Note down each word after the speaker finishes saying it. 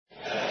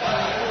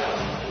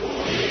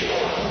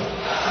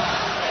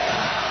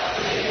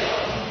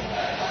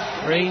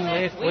Green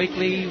Left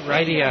Weekly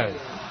Radio.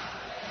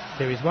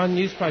 There is one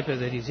newspaper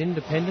that is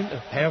independent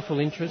of powerful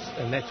interests,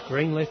 and that's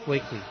Green Left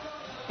Weekly.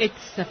 It's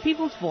the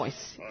people's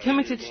voice,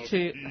 committed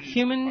to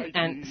human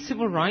and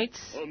civil rights,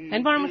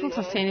 environmental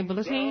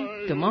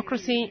sustainability,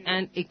 democracy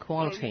and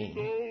equality.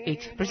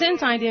 It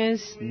presents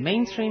ideas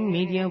mainstream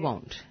media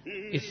won't.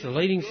 It's the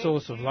leading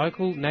source of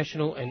local,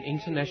 national and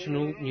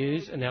international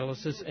news,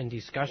 analysis and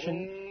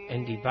discussion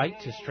and debate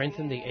to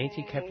strengthen the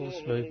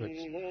anti-capitalist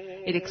movements.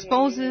 It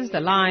exposes the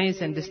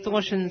lies and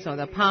distortions of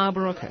the power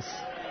brokers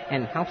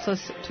and helps us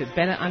to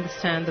better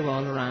understand the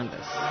world around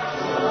us.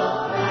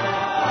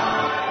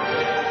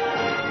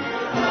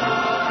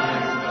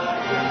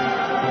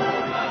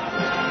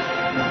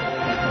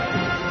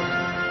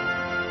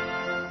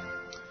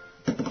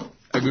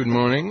 Good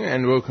morning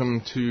and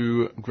welcome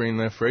to Green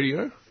Left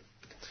Radio.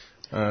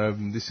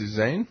 This is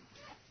Zane.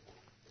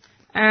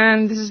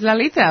 And this is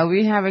Lalita.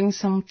 We're having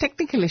some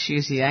technical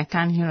issues here. I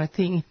can't hear a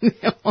thing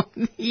on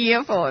the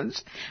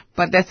earphones.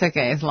 But that's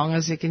okay, as long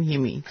as you can hear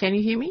me. Can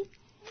you hear me?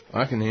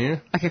 I can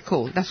hear. Okay,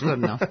 cool. That's good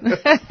enough.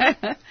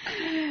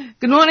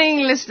 Good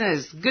morning,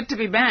 listeners. Good to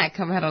be back.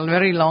 I've had a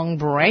very long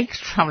break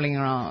traveling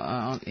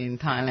around in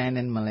Thailand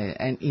and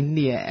Malaysia and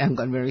India. I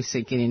got very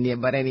sick in India,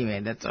 but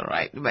anyway, that's all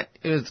right. But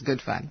it was good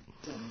fun.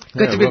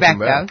 Good to be back,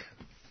 though.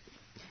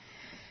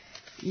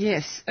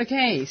 Yes.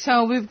 Okay.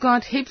 So we've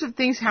got heaps of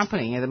things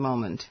happening at the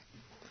moment,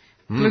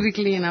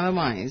 politically and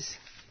otherwise.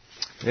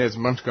 Yeah, there's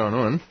much going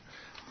on.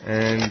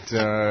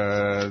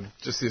 And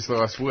just this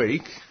last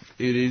week,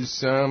 it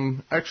is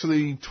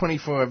actually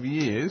 25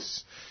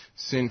 years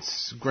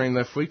since Green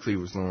Left Weekly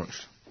was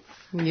launched.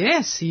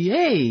 Yes.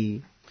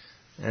 Yay.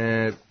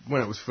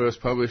 When it was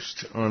first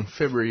published on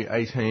February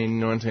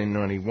 18,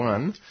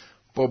 1991,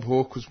 Bob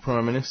Hawke was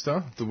Prime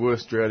Minister. The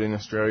worst drought in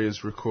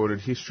Australia's recorded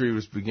history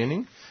was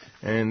beginning,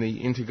 and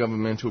the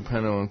Intergovernmental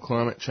Panel on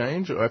Climate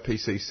Change,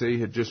 IPCC,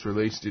 had just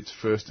released its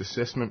first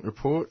assessment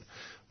report,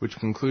 which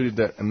concluded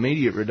that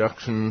immediate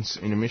reductions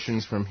in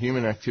emissions from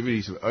human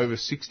activities of over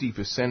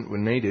 60% were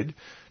needed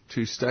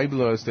to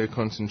stabilise their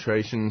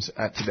concentrations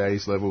at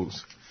today's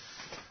levels.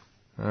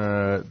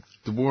 The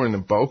war in the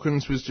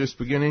Balkans was just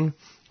beginning,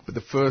 but the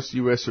first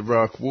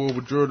US-Iraq war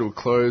would draw to a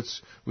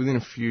close within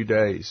a few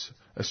days.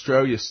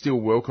 Australia still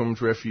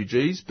welcomed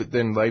refugees, but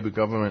then Labor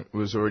government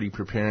was already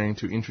preparing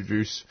to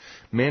introduce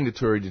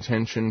mandatory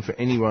detention for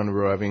anyone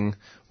arriving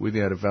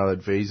without a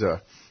valid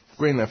visa.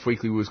 Green Left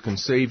Weekly was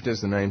conceived,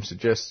 as the name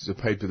suggests, as a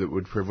paper that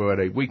would provide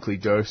a weekly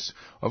dose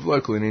of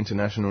local and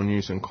international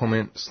news and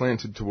comment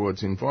slanted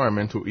towards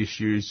environmental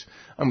issues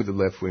and with a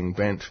left-wing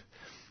bent.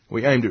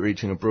 We aimed at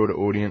reaching a broader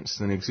audience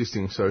than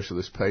existing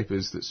socialist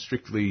papers that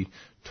strictly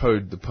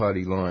towed the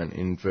party line,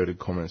 in inverted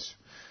commas.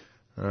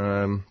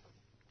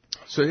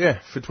 So yeah,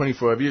 for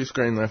 25 years,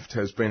 Green Left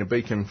has been a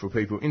beacon for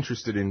people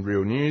interested in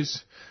real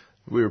news.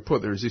 We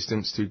report the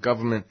resistance to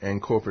government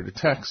and corporate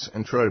attacks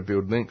and try to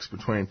build links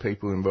between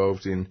people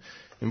involved in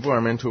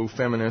environmental,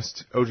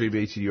 feminist,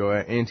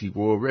 LGBTI,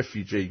 anti-war,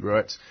 refugee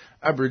rights,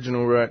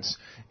 Aboriginal rights,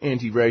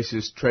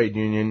 anti-racist, trade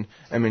union,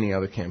 and many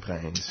other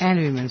campaigns. And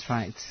women's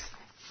rights.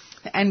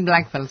 And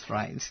black fellas'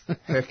 rights.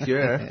 Heck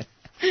yeah.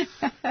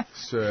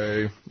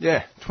 So,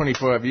 yeah,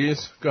 25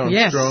 years, going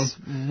strong.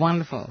 Yes,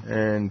 wonderful.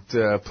 And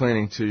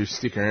planning to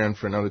stick around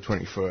for another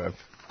 25.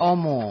 Or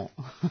more.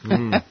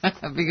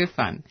 It'll be good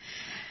fun.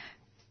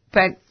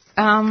 But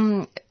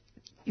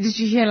did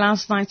you hear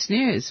last night's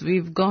news?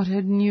 We've got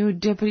a new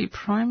Deputy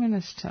Prime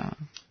Minister.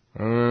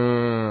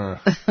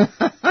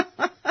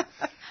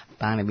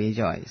 Barnaby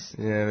Joyce.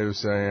 Yeah,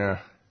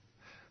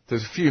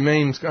 there's a few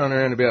memes going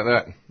around about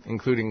that,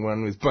 including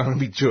one with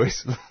Barnaby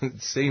Joyce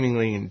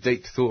seemingly in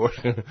deep thought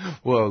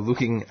while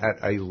looking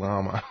at a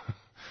llama.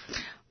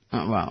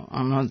 Well,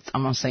 I'm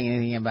not saying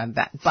anything about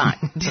that, but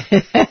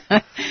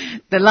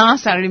the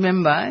last I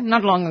remember,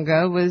 not long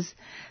ago, was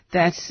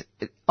that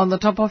on the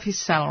top of his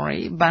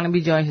salary,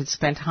 Barnaby Joyce had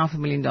spent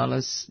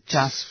 $500,000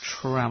 just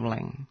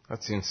travelling.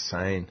 That's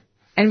insane.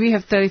 And we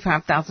have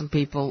 35,000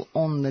 people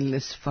on the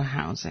list for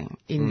housing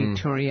in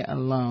Victoria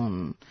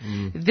alone.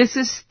 This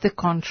is the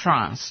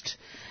contrast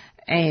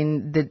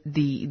and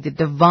the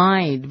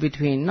divide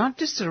between not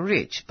just the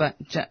rich, but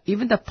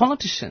even the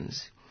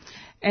politicians.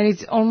 And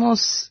it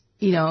almost,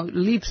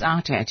 leaps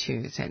out at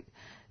you.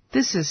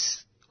 This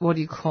is what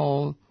you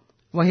call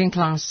working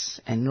class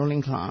and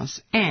ruling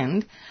class,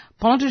 and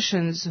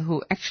politicians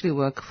who actually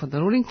work for the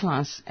ruling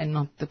class and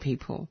not the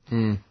people.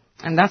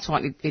 And that's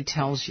what it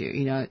tells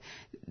you,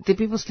 the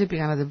people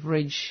sleeping under the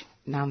bridge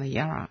down the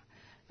Yarra,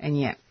 and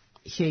yet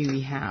here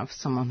we have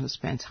someone who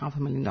spends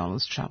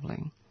 $500,000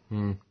 travelling.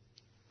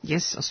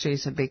 Yes,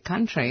 Australia's a big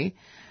country,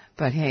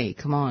 but hey,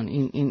 come on,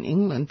 in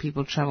England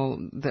people travel,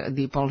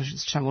 the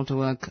politicians travel to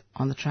work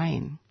on the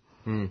train.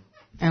 And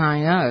I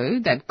know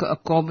that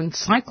Corbyn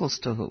cycles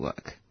to her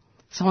work.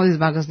 Some of these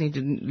buggers need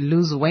to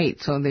lose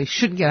weight, so they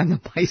should get on the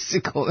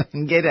bicycle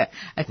and get a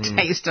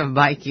taste of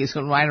biking,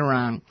 so ride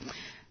around.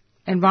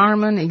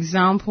 Environment,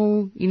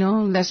 example,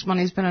 less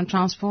money spent on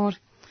transport.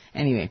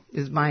 Anyway,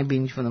 it's my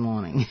binge for the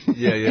morning.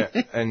 Yeah.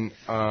 And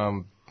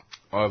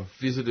I've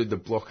visited the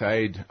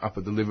blockade up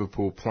at the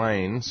Liverpool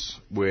Plains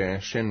where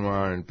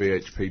Shenhua and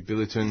BHP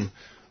Billiton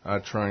are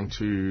trying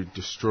to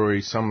destroy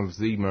some of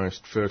the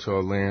most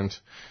fertile land,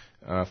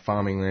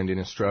 farming land in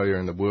Australia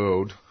and the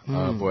world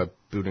by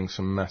building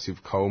some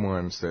massive coal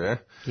mines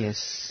there.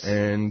 Yes.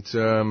 And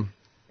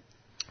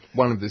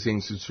one of the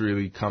things that's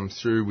really come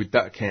through with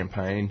that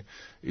campaign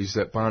is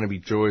that Barnaby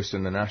Joyce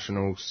and the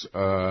Nationals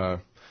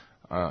are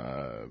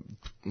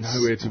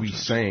nowhere to be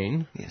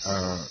seen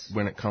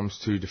when it comes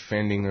to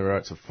defending the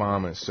rights of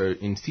farmers. So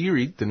in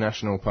theory, the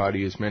National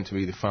Party is meant to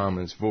be the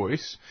farmers'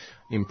 voice.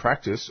 In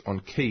practice, on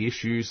key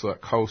issues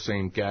like coal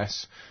seam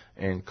gas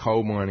and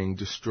coal mining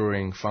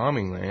destroying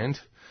farming land,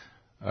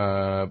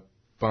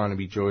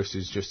 Barnaby Joyce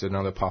is just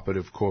another puppet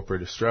of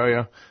corporate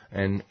Australia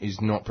and is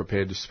not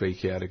prepared to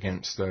speak out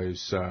against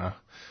those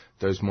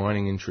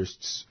mining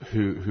interests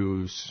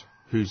whose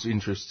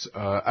interests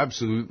are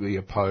absolutely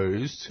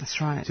opposed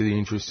to the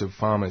interests of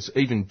farmers,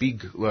 even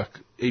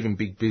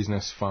big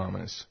business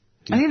farmers.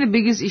 I think the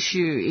biggest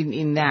issue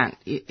in that,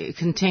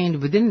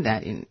 contained within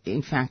that,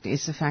 in fact,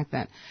 is the fact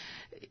that,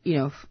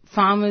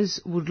 farmers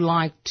would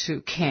like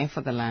to care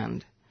for the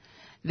land.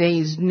 There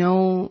is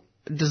no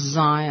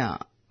desire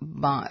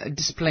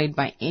displayed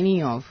by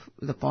any of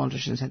the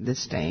politicians at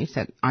this stage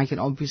that I can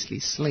obviously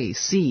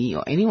see,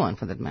 or anyone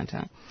for that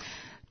matter,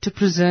 to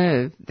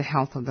preserve the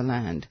health of the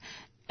land.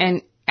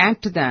 And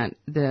add to that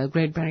the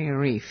Great Barrier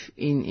Reef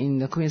in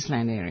the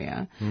Queensland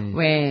area,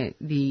 where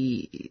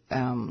the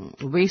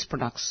waste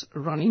products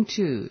run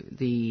into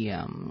the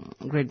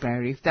Great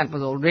Barrier Reef. That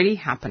was already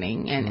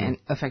happening and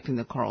affecting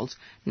the corals.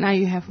 Now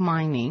you have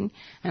mining,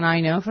 and I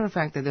know for a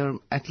fact that there are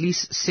at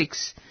least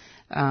 6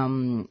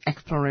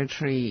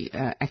 exploratory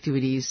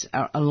activities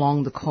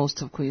along the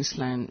coast of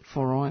Queensland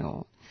for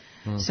oil.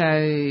 So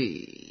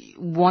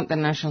what the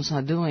Nationals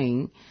are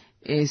doing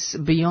is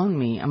beyond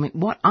me. I mean,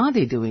 what are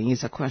they doing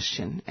is a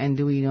question. And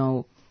do we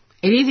know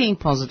anything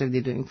positive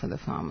they're doing for the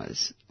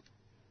farmers?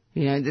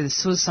 There's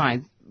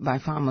suicide by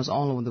farmers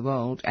all over the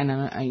world, and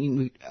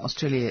in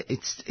Australia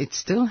it's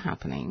still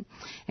happening.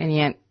 And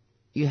yet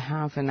you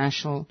have a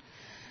National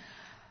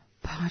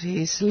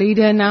Party's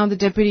leader, now the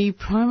Deputy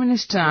Prime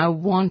Minister. I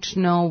want to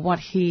know what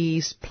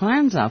his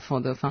plans are for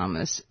the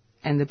farmers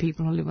and the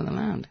people who live on the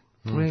land.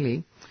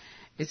 Really,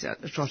 it's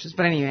atrocious.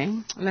 But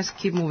anyway, let's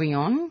keep moving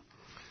on.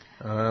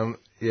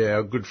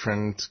 Our good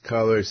friend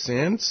Carlo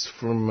Sands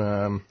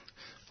from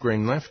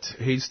Green Left,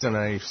 he's done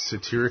a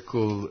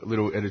satirical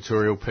little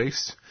editorial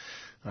piece.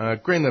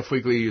 Green Left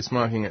Weekly is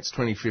marking its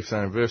 25th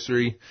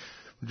anniversary,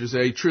 which is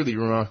a truly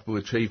remarkable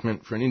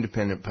achievement for an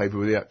independent paper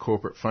without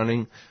corporate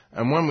funding,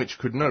 and one which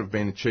could not have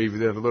been achieved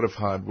without a lot of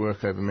hard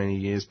work over many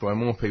years by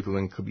more people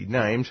than could be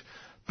named.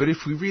 But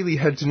if we really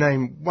had to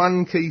name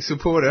one key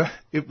supporter,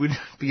 it would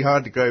be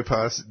hard to go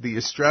past the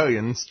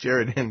Australian's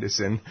Gerard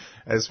Henderson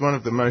as one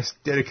of the most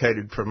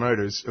dedicated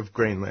promoters of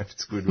Green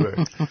Left's good work.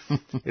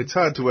 It's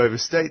hard to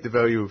overstate the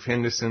value of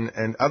Henderson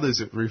and others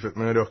at Rupert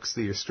Murdoch's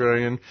The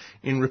Australian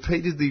in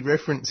repeatedly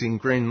referencing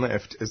Green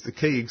Left as the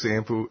key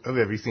example of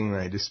everything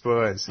they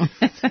despise.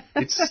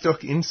 It's a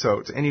stock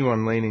insult to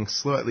anyone leaning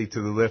slightly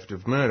to the left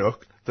of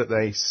Murdoch that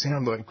they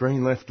sound like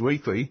Green Left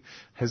Weekly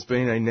has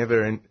been a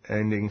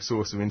never-ending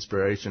source of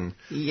inspiration.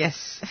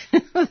 Yes.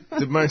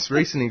 The most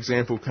recent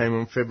example came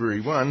on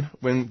February 1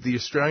 when the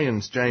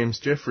Australian's James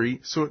Jeffrey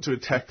sought to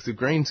attack the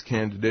Greens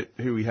candidate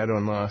who we had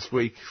on last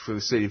week for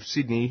the seat of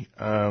Sydney,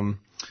 for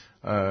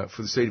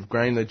the seat of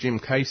Greenland, Jim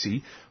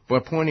Casey, by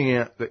pointing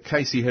out that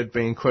Casey had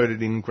been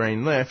quoted in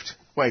Green Left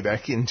way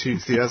back in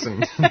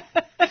 2000.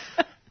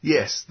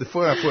 Yes, the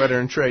firefighter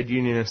and trade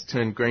unionist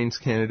turned Greens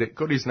candidate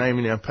got his name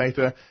in our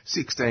paper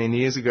 16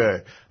 years ago.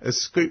 As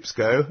scoops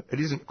go, it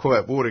isn't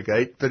quite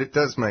Watergate, but it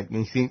does make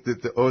me think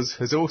that the Oz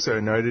has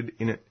also noted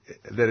in it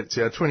that it's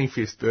our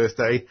 25th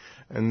birthday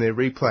and they're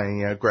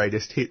replaying our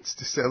greatest hits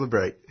to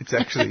celebrate. It's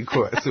actually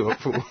quite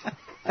thoughtful.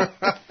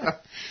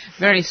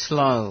 Very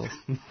slow.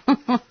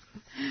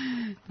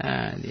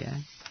 Yeah.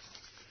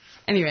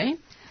 Anyway,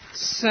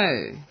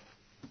 so...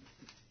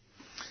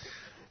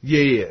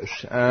 Yes.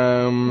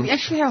 We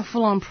actually have a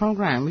full-on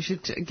program. We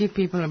should give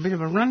people a bit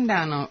of a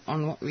rundown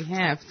on what we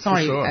have.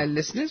 Sorry, sure.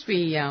 Listeners,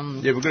 we've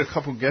got a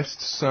couple of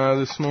guests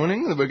this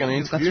morning that we're going to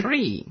interview. We've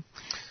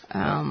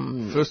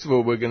got 3. First of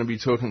all, we're going to be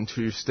talking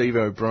to Steve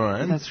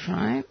O'Brien. That's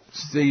right.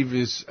 Steve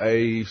is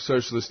a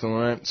Socialist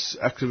Alliance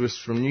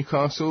activist from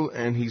Newcastle,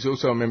 and he's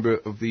also a member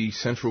of the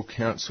Central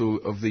Council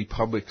of the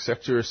Public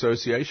Sector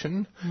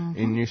Association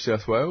in New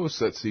South Wales.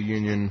 That's the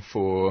union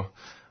for...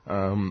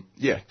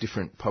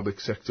 different public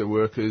sector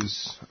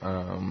workers,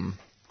 and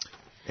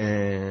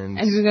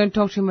we're going to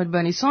talk to him about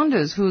Bernie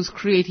Sanders, who's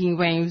creating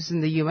waves in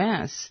the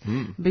U.S.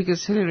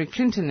 Because Hillary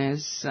Clinton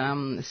is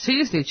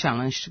seriously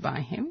challenged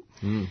by him,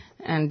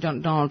 and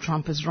Donald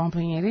Trump is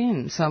romping it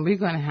in. So we're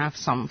going to have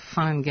some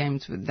fun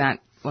games with that,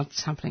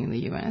 what's happening in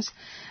the U.S.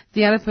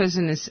 The other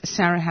person is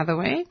Sarah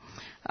Hathaway,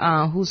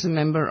 who's a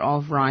member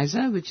of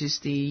RISA, which is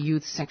the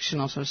youth section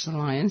of Social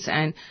Alliance,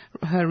 and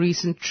her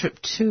recent trip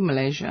to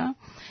Malaysia.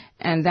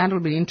 And that will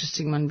be an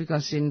interesting one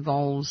because it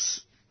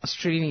involves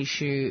Australian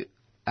issue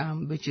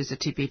which is a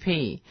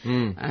TPP.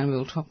 And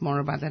we'll talk more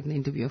about that in the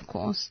interview, of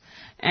course.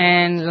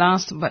 And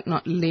last but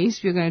not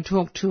least, we're going to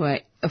talk to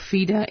a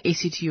FIDA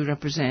ACTU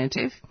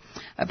representative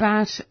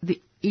about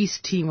the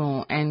East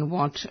Timor and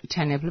what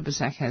Tanya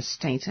Plibersek has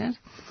stated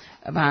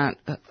about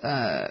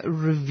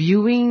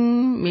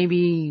reviewing,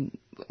 maybe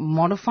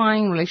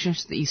modifying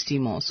relations to East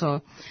Timor.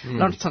 So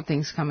lots of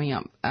things coming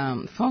up,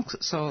 folks.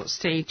 So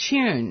stay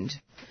tuned.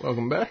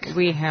 Welcome back.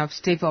 We have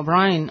Steve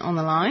O'Brien on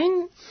the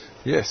line.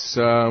 Yes,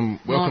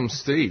 welcome,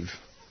 Steve.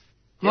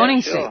 Morning,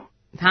 Yeah, sure.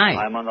 Steve. Hi.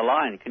 I'm on the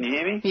line. Can you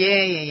hear me?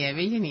 Yeah.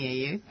 We can hear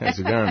you. How's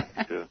it going?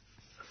 Sure.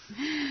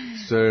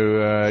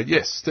 So,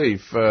 yes,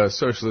 Steve,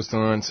 Socialist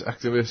Alliance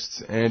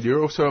activist, and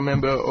you're also a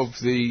member of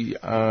the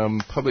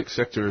Public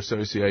Sector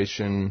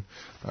Association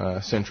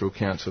Central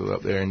Council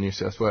up there in New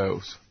South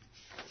Wales.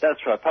 That's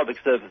right, Public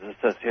Service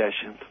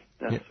Association.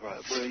 That's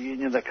right. We're a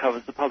union that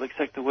covers the public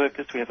sector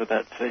workers. We have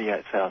about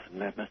 38,000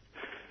 members.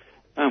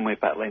 And we're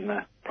battling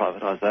the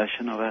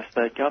privatisation of our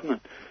state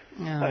government.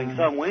 Having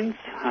some wins,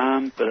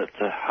 but it's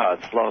a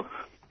hard slog.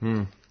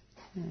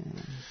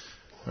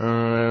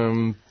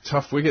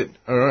 Tough wicket.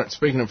 All right,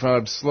 speaking of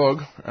hard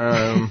slog,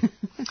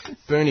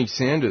 Bernie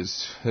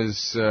Sanders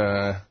has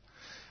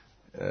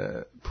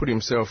put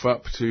himself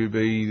up to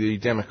be the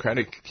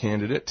Democratic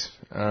candidate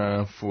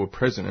for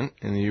president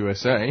in the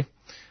USA,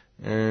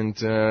 and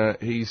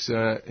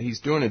he's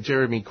doing a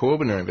Jeremy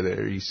Corbyn over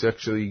there. He's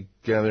actually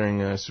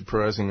gathering a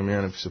surprising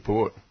amount of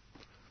support.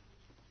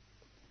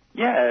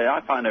 Yeah,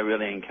 I find it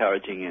really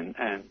encouraging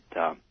and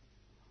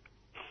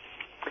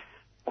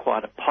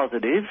quite a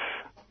positive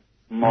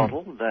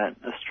model that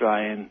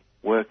Australian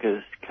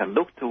workers can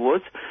look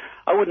towards.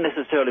 I wouldn't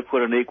necessarily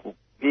put an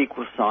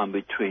equal sign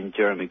between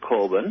Jeremy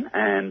Corbyn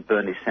and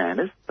Bernie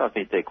Sanders. I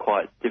think they're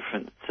quite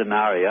different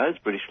scenarios.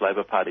 British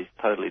Labor Party is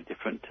totally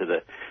different to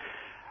the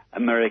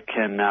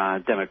American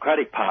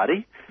Democratic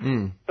Party.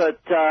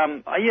 But,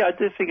 I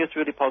do think it's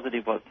really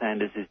positive what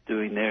Sanders is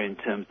doing there in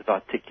terms of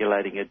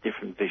articulating a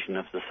different vision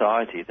of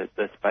society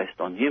that's based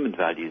on human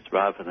values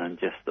rather than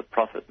just the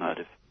profit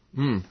motive.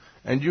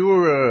 And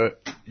you're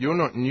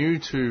not new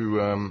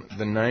to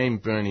the name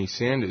Bernie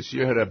Sanders.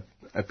 You had an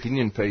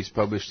opinion piece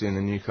published in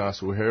the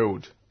Newcastle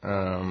Herald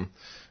about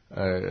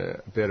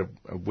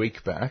a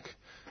week back,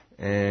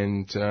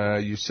 and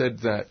you said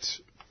that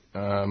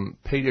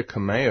Peter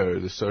Cameo,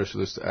 the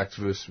socialist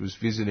activist, was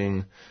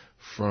visiting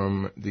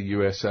from the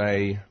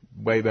USA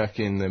way back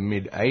in the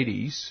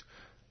mid-'80s,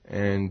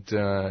 and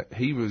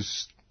he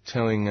was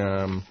telling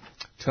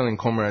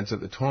comrades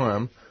at the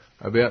time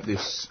about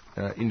this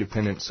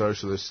independent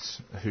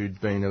socialist who'd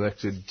been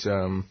elected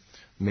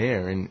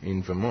mayor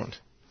in Vermont.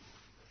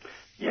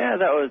 Yeah,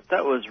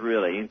 that was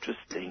really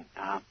interesting.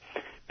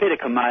 Peter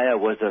Cameo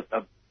was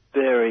a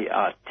very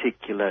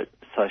articulate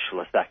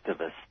socialist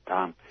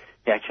activist.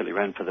 He actually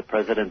ran for the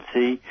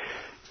presidency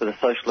for the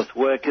socialist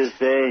workers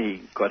there.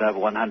 He got over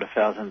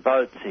 100,000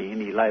 votes,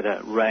 and he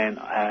later ran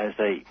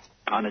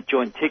on a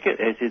joint ticket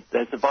as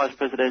the vice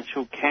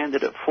presidential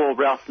candidate for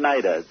Ralph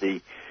Nader,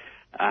 the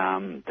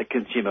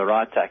consumer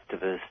rights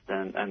activist,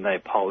 and they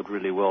polled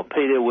really well.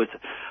 Peter was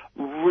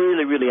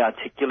really, really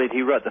articulate.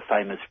 He wrote the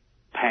famous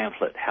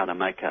pamphlet, How to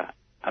Make a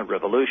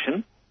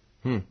Revolution.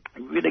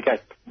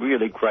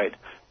 Really great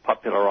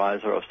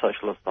popularizer of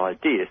socialist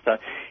ideas. So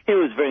he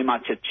was very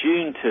much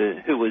attuned to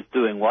who was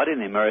doing what in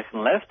the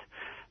American left,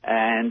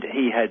 and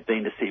he had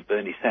been to see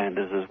Bernie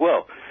Sanders as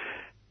well.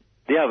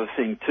 The other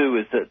thing, too,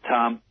 is that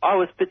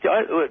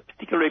I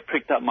particularly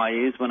pricked up my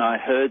ears when I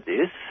heard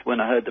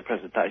the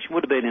presentation.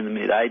 Would have been in the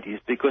mid-'80s,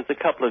 because a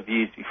couple of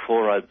years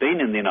before I'd been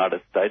in the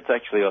United States,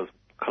 actually I was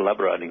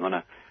collaborating on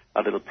a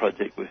little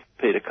project with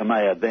Peter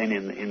Cameo, then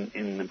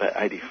in about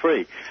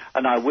 83,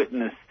 and I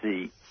witnessed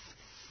the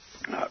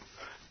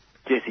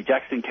Jesse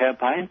Jackson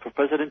campaign for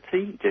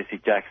presidency. Jesse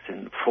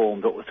Jackson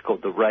formed what was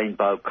called the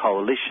Rainbow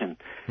Coalition,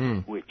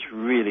 which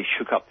really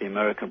shook up the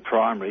American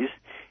primaries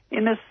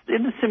in a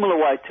similar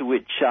way to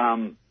which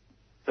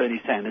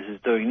Bernie Sanders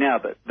is doing now.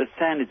 But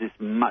Sanders is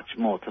much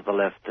more to the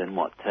left than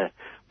what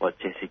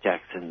Jesse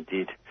Jackson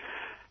did.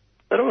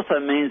 That also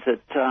means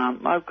that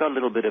I've got a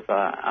little bit of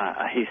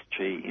a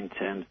history in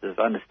terms of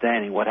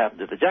understanding what happened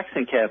to the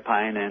Jackson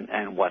campaign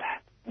and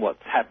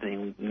what's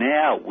happening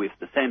now with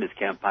the Sanders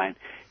campaign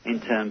in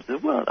terms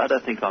of, well, I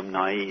don't think I'm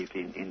naive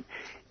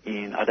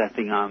I don't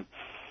think I'm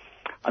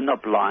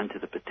not blind to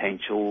the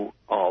potential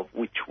of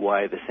which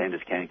way the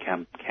Sanders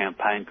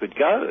campaign could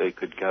go. It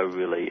could go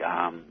really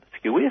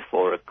skew-if,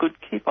 or it could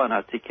keep on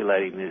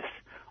articulating this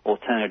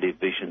alternative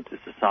vision to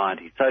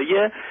society. So,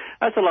 yeah,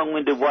 that's a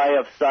long-winded way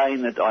of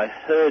saying that I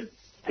heard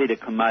Peter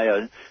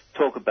Cameo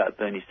talk about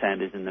Bernie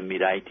Sanders in the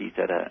mid-'80s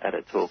at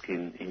a talk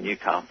in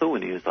Newcastle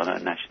when he was on a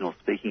national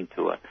speaking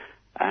tour.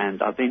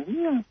 And I've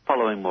been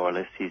following more or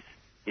less his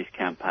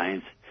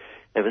campaigns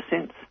ever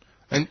since.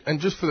 And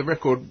just for the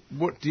record,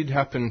 what did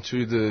happen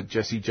to the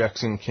Jesse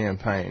Jackson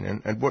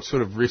campaign, and what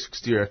sort of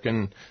risks do you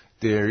reckon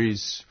there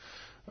is,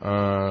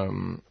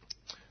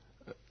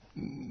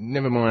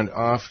 never mind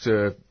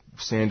after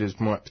Sanders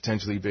might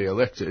potentially be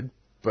elected,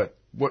 but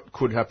what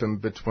could happen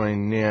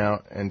between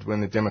now and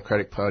when the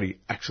Democratic Party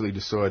actually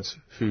decides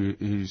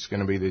who's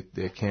going to be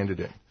their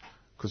candidate?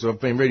 Because I've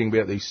been reading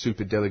about these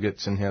super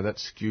delegates and how that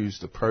skews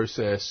the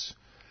process.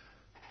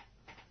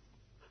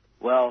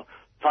 Well,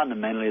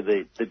 fundamentally,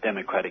 the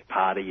Democratic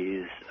Party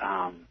is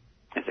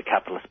a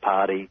capitalist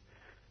party.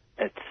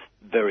 It's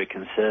very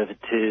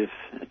conservative.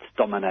 It's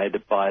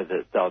dominated by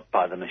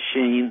the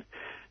machine.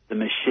 The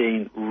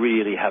machine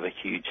really have a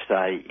huge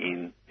say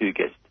in who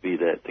gets to be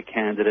the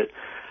candidate.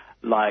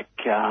 Like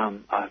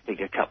I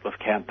think a couple of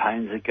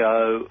campaigns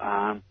ago,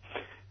 I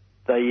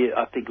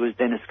think it was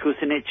Dennis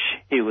Kucinich.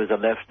 He was a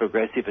left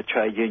progressive, a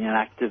trade union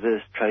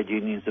activist, trade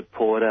union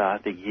supporter. I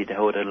think he'd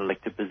held an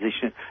elected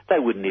position. They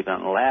wouldn't even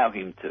allow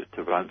him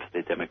to run for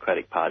the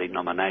Democratic Party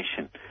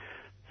nomination.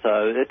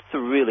 So it's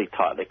really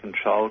tightly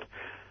controlled.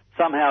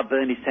 Somehow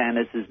Bernie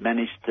Sanders has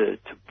managed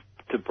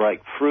to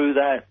break through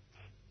that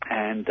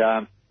and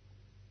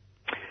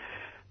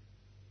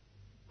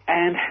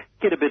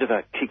get a bit of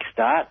a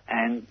kickstart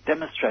and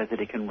demonstrate that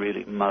he can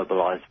really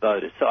mobilise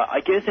voters. So I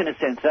guess in a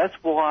sense that's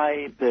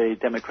why the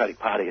Democratic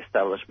Party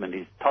establishment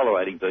is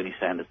tolerating Bernie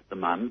Sanders at the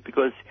moment,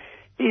 because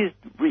he's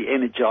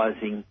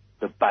re-energising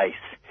the base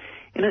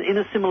in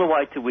a similar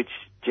way to which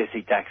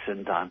Jesse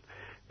Jackson done.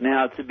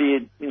 Now, to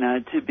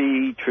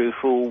be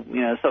truthful,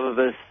 some of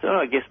us,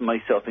 I guess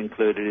myself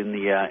included, in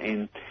the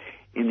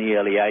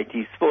early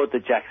 80s, thought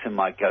that Jackson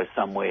might go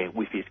somewhere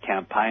with his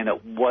campaign.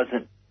 It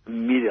wasn't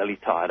immediately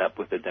tied up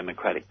with the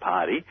Democratic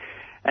Party,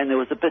 and there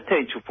was a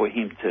potential for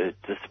him to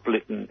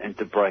split and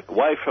to break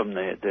away from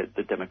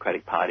the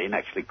Democratic Party and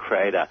actually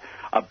create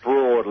a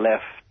broad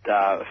left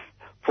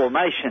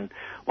formation.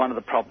 One of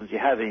the problems you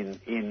have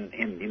in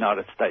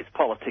United States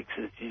politics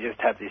is you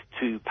just have this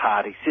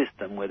two-party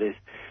system where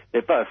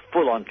they're both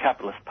full-on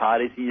capitalist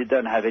parties, and you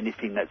don't have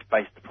anything that's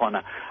based upon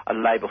a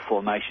labour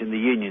formation. The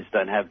unions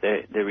don't have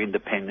their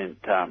independent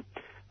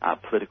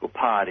political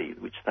party,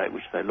 which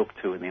they look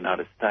to in the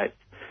United States.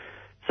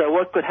 So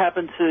what could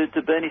happen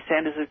to Bernie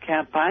Sanders'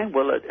 campaign?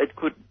 Well, it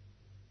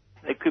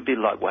could be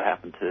like what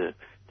happened to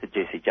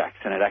Jesse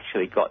Jackson. It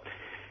actually got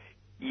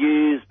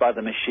used by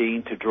the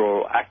machine to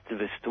draw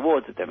activists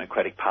towards the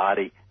Democratic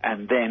Party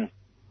and then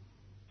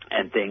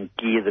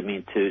gear them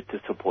into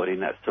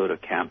supporting that sort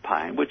of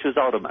campaign, which was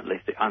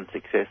ultimately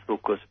unsuccessful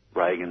because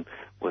Reagan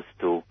was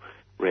still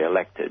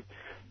re-elected.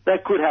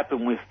 That could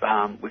happen with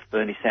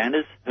Bernie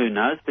Sanders, who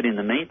knows? But in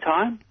the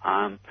meantime,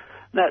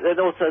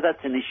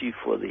 that's an issue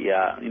for the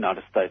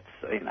United States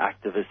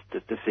activists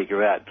to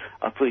figure out.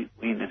 I think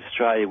in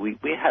Australia we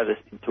have,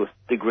 to a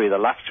degree, the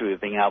luxury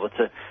of being able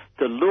to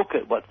look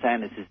at what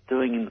Sanders is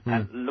doing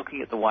and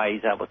looking at the way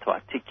he's able to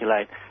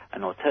articulate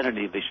an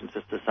alternative vision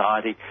to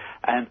society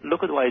and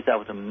look at the way he's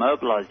able to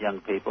mobilise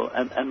young people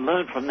and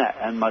learn from that.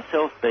 And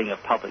myself, being a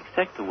public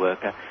sector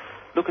worker,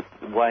 look at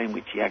the way in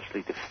which he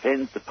actually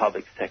defends the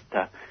public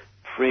sector,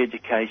 free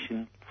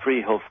education,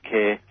 free health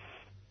care,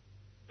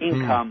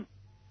 income,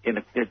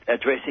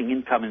 addressing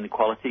income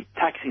inequality,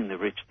 taxing the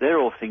rich. They're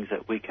all things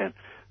that we can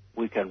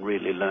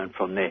really learn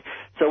from there.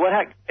 So what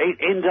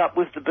ends up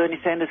with the Bernie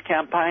Sanders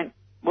campaign?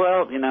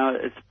 Well,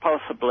 it's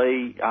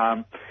possibly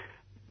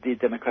the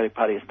Democratic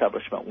Party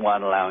establishment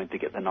won't allow him to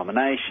get the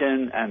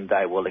nomination, and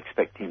they will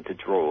expect him to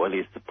draw all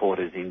his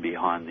supporters in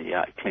behind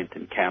the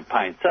Clinton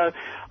campaign. So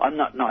I'm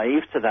not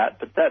naive to that,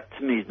 but that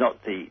to me is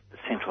not the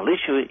central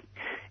issue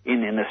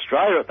in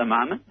Australia at the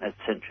moment. That's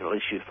a central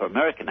issue for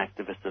American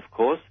activists, of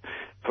course.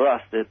 For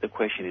us, the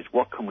question is,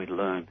 what can we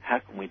learn? How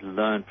can we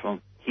learn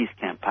from his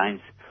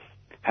campaigns?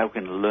 How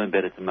can we learn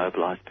better to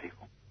mobilise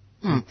people?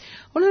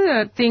 One of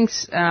the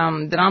things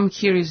that I'm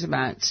curious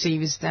about,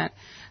 Steve, is that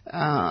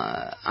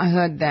I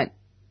heard that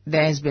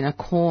there's been a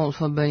call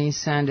for Bernie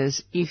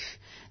Sanders, if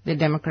the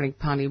Democratic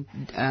Party,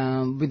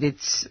 with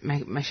its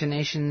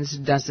machinations,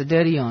 does the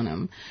dirty on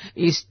him,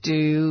 is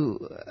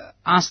to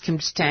ask him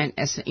to stand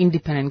as an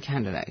independent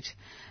candidate,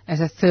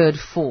 as a third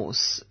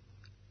force.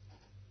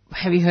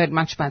 Have you heard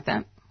much about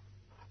that?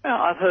 Well,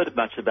 I've heard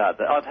much about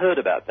that. I've heard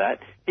about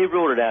that. He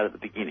ruled it out at the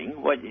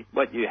beginning.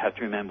 What you have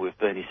to remember with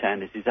Bernie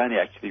Sanders is only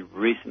actually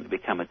recently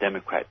become a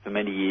Democrat. For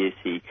many years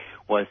he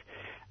was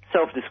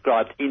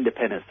self-described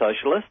independent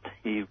socialist.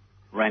 He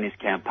ran his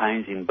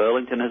campaigns in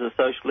Burlington as a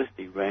socialist.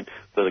 He ran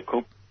for the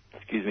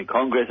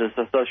Congress as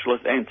a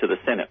socialist and to the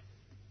Senate.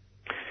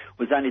 It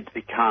was only to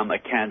become a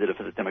candidate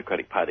for the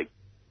Democratic Party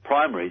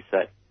primaries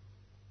that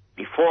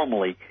he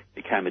formally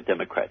became a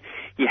Democrat.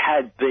 He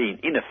had been,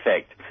 in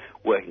effect,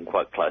 working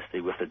quite closely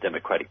with the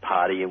Democratic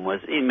Party and was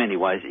in many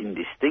ways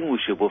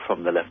indistinguishable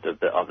from the left of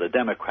the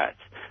Democrats,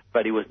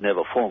 but he was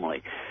never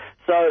formally.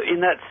 So in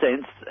that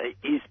sense,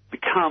 he's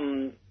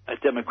become a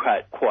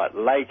Democrat quite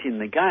late in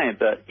the game,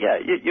 but yeah,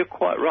 you're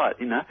quite right,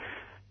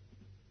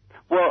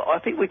 Well, I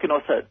think we can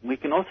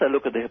also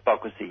look at the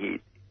hypocrisy here.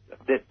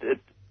 That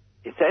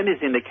Sanders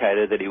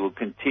indicated that he will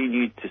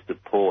continue to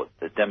support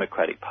the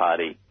Democratic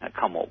Party,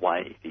 come what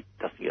way, if he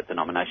doesn't get the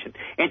nomination.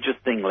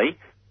 Interestingly,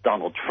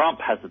 Donald Trump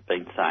hasn't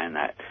been saying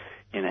that.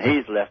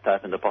 he's left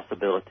open the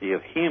possibility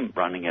of him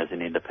running as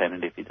an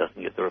independent if he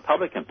doesn't get the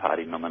Republican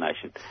Party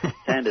nomination.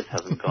 Sanders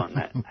hasn't gone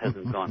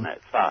that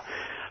far.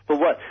 But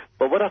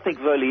what I think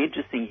is really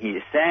interesting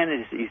here,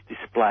 Sanders is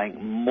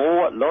displaying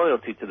more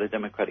loyalty to the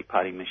Democratic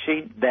Party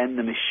machine than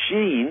the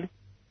machine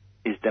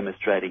is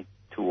demonstrating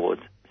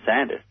towards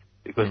Sanders.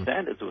 Because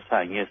Sanders was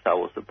saying, yes, I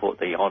will support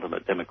the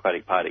ultimate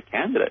Democratic Party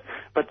candidate,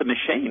 but the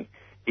machine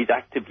is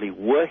actively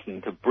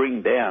working to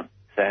bring down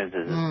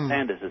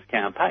Sanders'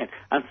 campaign.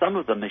 And some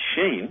of the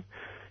machine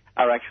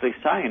are actually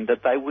saying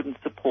that they wouldn't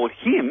support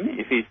him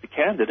if he's the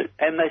candidate,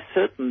 and they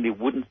certainly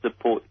wouldn't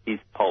support his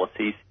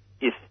policies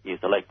if he's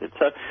elected.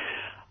 So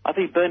I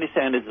think Bernie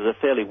Sanders is a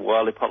fairly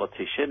wily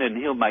politician, and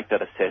he'll make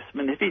that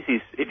assessment. If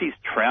he's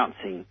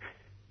trouncing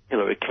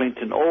Hillary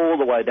Clinton all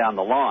the way down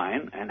the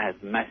line and has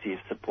massive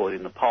support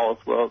in the polls,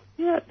 well,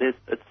 yeah,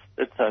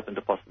 it's open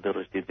to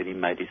possibility that he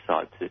may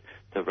decide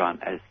to run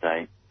as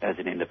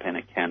an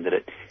independent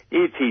candidate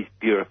if he's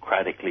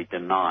bureaucratically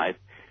denied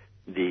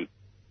the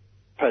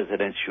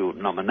presidential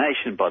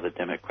nomination by the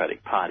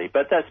Democratic Party.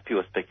 But that's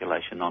pure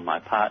speculation on my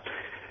part.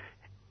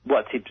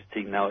 What's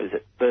interesting, though, is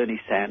that Bernie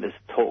Sanders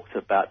talks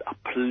about a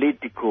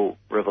political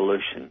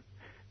revolution.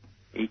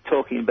 He's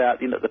talking about,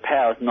 the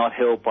power is not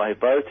held by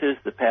voters,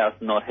 the power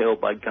is not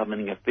held by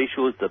governing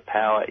officials, the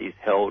power is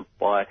held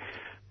by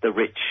the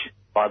rich,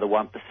 by the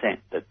 1%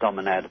 that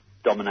dominate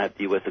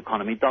the U.S.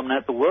 economy,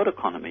 dominate the world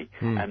economy,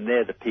 and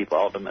they're the people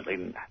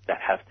ultimately that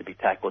have to be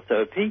tackled.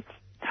 So if he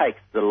takes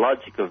the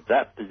logic of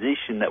that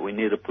position that we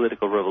need a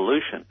political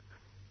revolution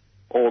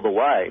all the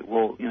way,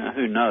 well,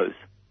 who knows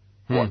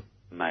what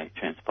may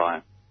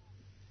transpire.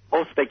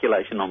 All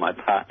speculation on my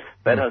part,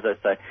 but as I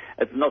say,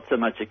 it's not so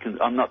much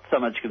I'm not so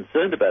much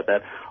concerned about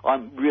that.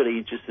 I'm really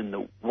interested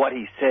in what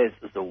he says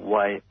as a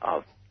way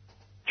of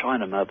trying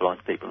to mobilise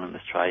people in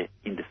Australia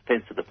in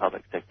defence of the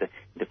public sector,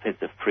 in defence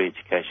of free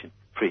education,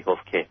 free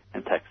healthcare,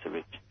 and tax the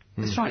rich.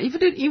 That's right.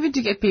 Even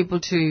to get people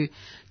to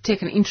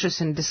take an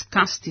interest and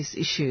discuss these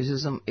issues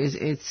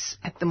is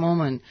at the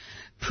moment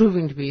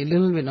proving to be a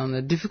little bit on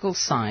the difficult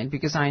side,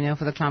 because I know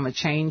for the climate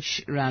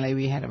change rally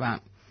we had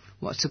about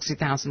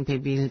 60,000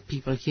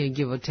 people here,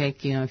 give or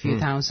take, a few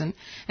thousand,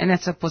 and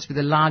that's supposed to be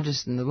the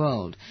largest in the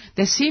world.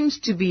 There seems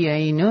to be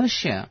an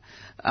inertia,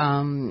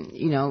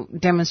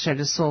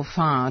 demonstrated so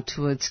far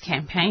towards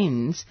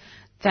campaigns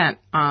that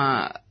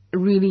are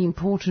really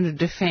important to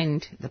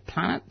defend the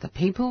planet, the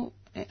people,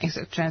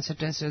 etc.,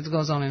 etc., etc. It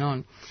goes on and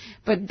on.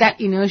 But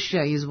that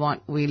inertia is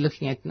what we're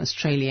looking at in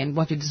Australia, and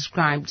what you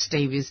described,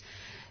 Steve, is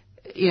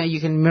you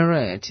can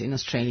mirror it in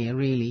Australia,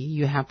 really.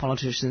 You have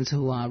politicians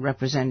who are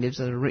representatives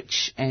of the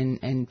rich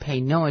and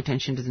pay no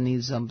attention to the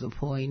needs of the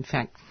poor. In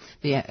fact,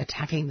 they are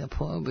attacking the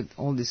poor with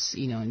all this,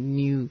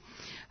 new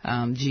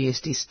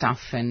GST stuff,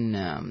 and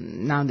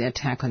now the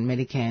attack on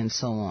Medicare and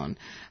so on.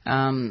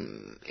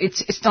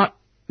 It's not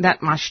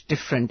that much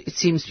different. It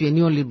seems to be a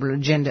neoliberal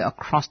agenda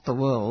across the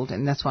world,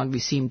 and that's what we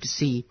seem to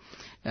see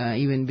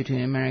even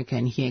between America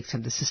and here,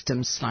 except the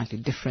system's slightly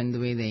different, the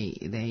way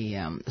they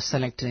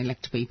select and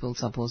elect people,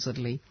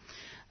 supposedly.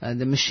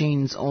 The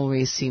machines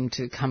always seem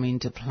to come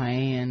into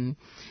play and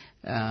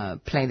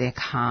play their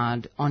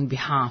card on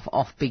behalf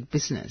of big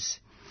business.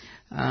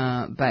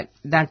 But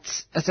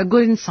that's a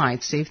good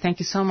insight, Steve. Thank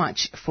you so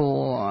much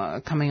for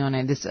coming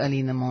on this early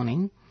in the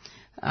morning.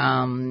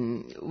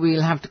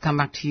 We'll have to come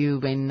back to you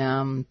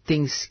when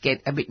things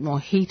get a bit more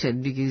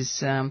heated,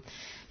 because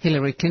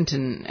Hillary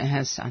Clinton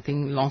has, I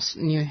think, lost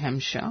New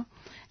Hampshire,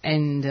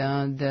 and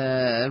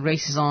the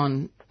race is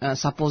on.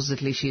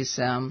 Supposedly she's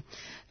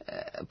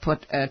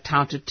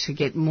touted to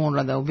get more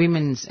of the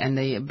women's and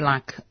the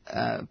black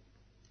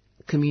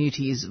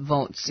communities'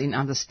 votes in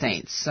other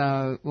states.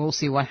 So we'll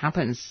see what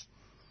happens.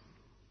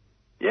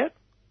 Yeah,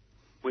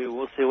 we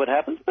will see what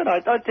happens, but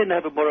I tend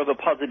to have more of a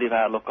positive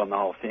outlook on the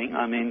whole thing.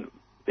 I mean,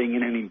 being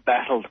an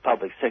embattled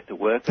public sector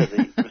worker,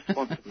 the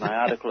response to my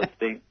article has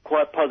been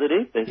quite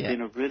positive. There's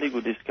been a really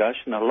good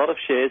discussion, a lot of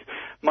shares.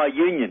 My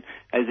union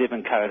has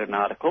even carried an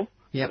article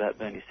about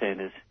Bernie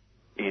Sanders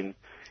in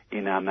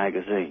our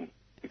magazine,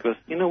 because,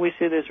 we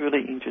see there's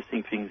really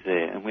interesting things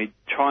there, and we're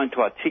trying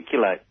to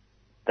articulate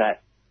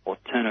that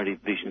alternative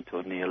vision to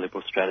a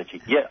neoliberal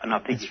strategy. Yeah, and I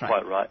think you're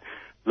quite right.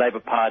 Labor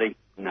Party,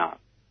 no.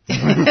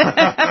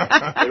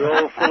 They're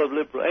all full of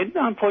liberal, and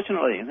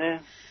unfortunately,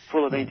 they're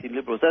full of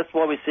anti-liberals. That's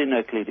why we see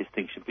no clear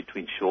distinction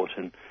between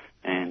Shorten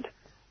and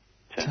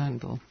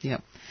Turnbull.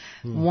 Yep.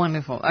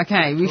 Wonderful.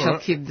 Okay, we shall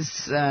keep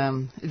this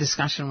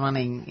discussion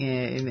running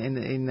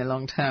in the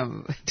long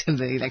term till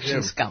the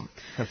elections come.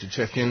 Have to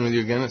check in with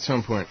you again at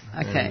some point.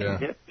 Okay.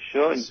 And,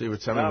 sure. See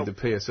what's happening with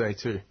the PSA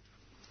too.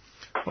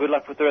 Good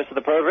luck with the rest of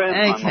the program.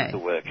 Okay. I'm off to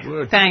work.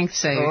 Good. Thanks,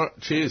 Steve. All right,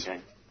 cheers.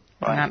 Okay.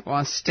 Bye. That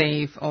was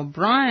Steve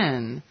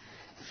O'Brien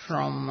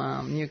from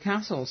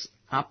Newcastle's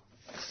up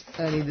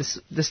early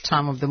this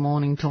time of the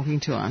morning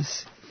talking to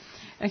us.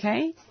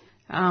 Okay,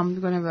 we're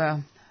going to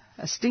have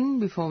a sting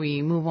before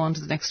we move on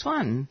to the next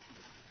one.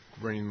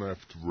 Green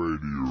Left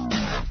Radio.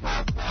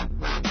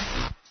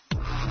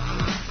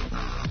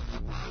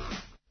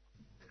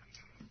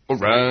 All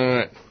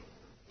right.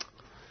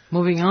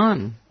 Moving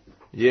on.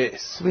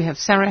 Yes. We have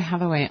Sarah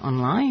Hathaway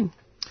online.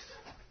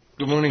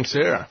 Good morning,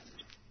 Sarah.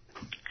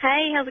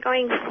 Hey, how's it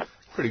going?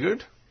 Pretty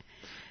good.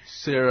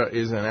 Sarah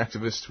is an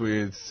activist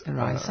with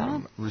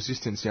Risa.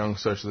 Resistance Young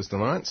Socialist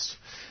Alliance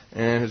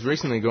and has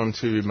recently gone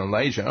to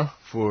Malaysia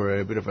for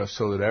a bit of a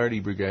Solidarity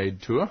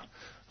Brigade tour.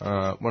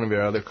 One of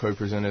our other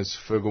co-presenters,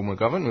 Fergal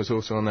McGovern, was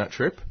also on that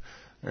trip.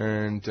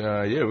 And,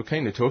 we're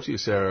keen to talk to you,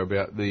 Sarah,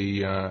 about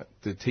the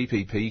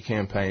TPP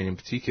campaign in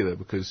particular,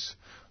 because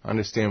I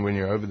understand when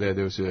you're over there,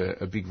 there was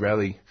a big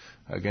rally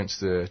against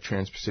the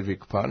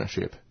Trans-Pacific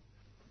Partnership.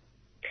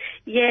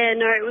 Yeah,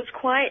 no, it was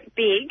quite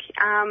big.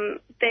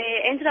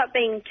 There ended up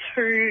being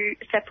 2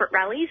 separate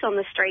rallies on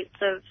the streets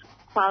of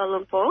Kuala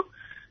Lumpur.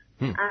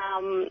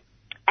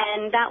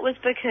 And that was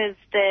because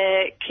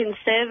the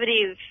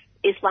conservative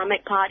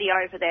Islamic party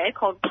over there,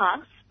 called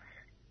PAS,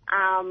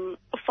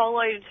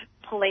 followed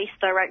police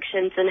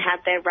directions and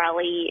had their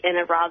rally in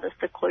a rather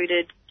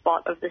secluded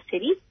spot of the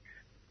city.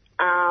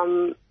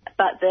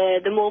 But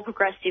the more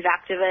progressive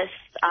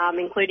activists,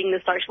 including the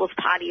Socialist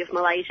Party of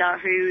Malaysia,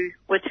 who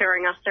were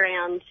touring us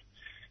around,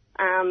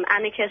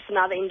 anarchists and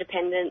other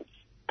independents,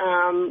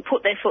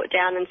 put their foot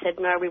down and said,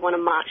 no, we want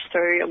to march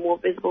through a more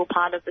visible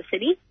part of the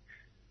city,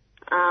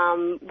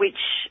 which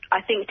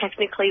I think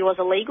technically was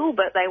illegal,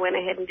 but they went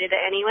ahead and did it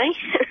anyway,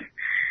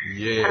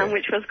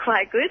 which was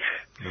quite good.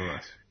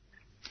 Right.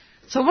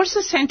 So what's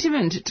the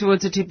sentiment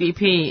towards the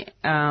TPP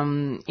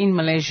in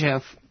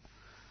Malaysia?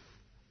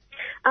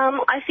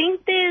 I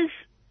think there's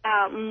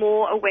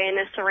more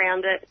awareness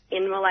around it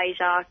in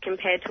Malaysia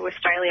compared to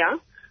Australia,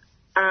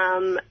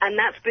 and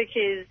that's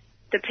because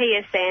the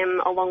PSM,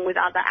 along with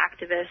other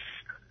activists,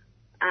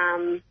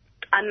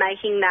 are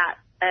making that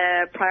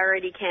a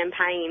priority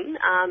campaign,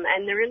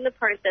 and they're in the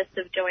process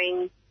of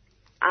doing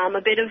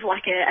a bit of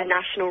like a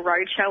national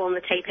roadshow on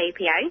the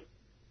TPPA.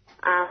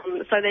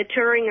 So they're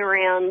touring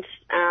around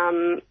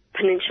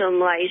Peninsular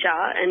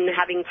Malaysia and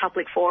having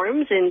public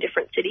forums in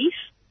different cities.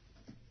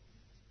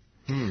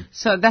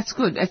 So that's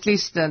good. At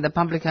least the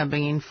public are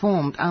being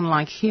informed,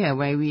 unlike here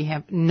where we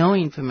have no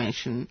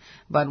information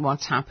about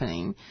what's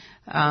happening,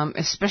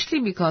 especially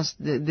because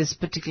this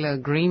particular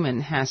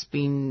agreement has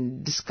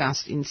been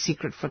discussed in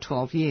secret for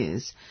 12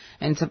 years.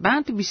 And it's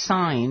about to be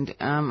signed.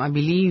 I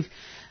believe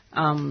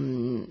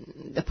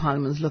the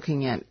Parliament's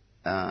looking at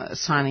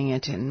signing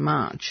it in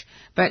March.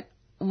 But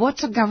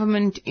what's the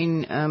government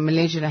in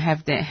Malaysia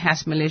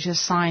has Malaysia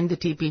signed the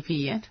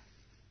TPP yet?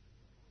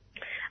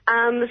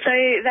 So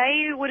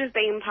they would have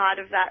been part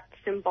of that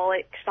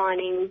symbolic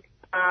signing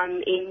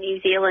in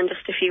New Zealand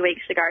just a few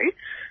weeks ago.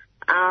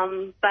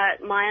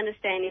 But my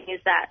understanding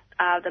is that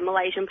the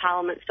Malaysian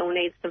Parliament still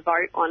needs to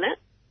vote on it.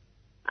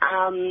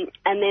 And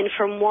then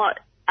from what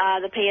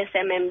the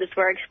PSM members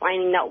were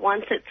explaining, that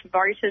once it's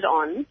voted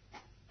on,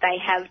 they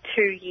have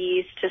 2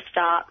 years to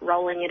start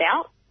rolling it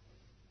out,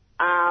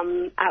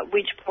 at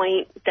which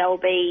point there'll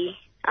be,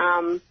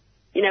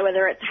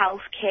 whether it's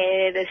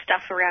healthcare, there's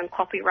stuff around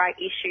copyright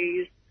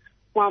issues,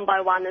 one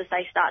by one as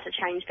they start to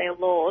change their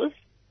laws,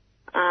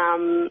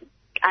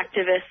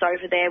 activists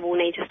over there will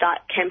need to start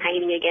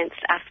campaigning against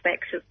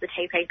aspects of the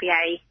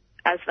TPPA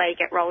as they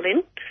get rolled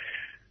in.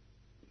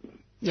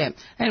 Yeah,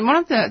 and one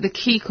of the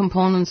key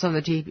components of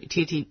the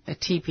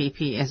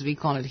TPP, as we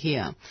call it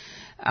here,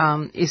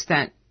 is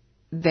that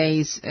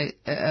there's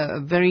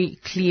a very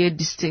clear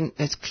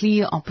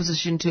clear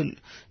opposition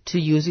to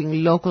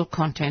using local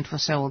content for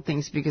several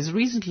things, because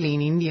recently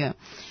in India,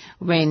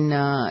 when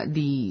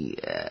the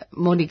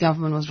Modi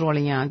government was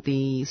rolling out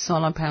the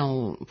solar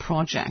panel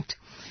project,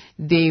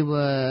 they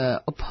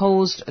were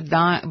opposed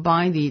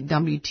by the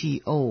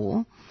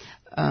WTO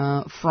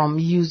from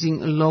using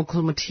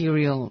local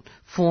material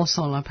for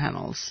solar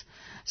panels.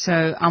 So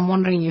I'm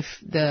wondering if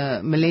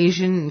the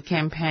Malaysian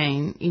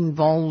campaign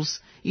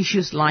involves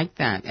issues like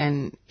that,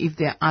 and if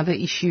there are other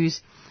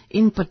issues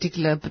in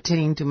particular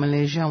pertaining to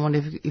Malaysia. I wonder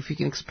if you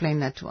can explain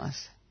that to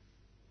us.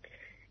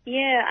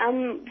 Yeah,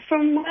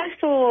 from what I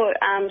saw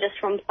just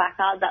from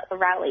placards at the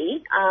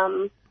rally,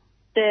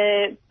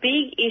 the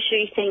big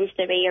issue seems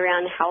to be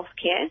around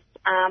healthcare.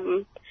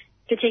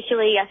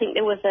 Particularly, I think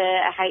there was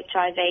a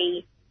HIV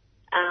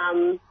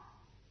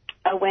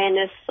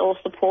awareness or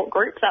support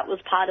group that was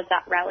part of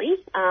that rally,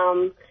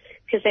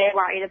 because they're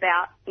worried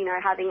about,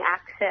 having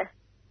access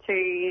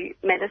to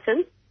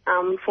medicine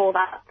for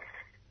that.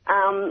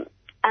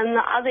 And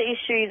the other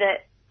issue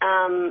that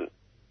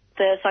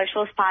the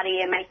Socialist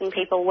Party are making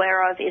people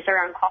aware of is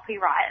around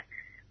copyright.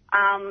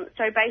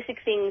 So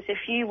basic things,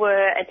 if you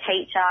were a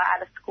teacher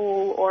at a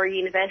school or a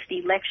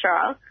university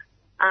lecturer,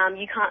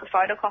 you can't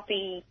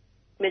photocopy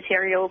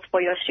materials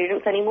for your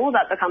students anymore.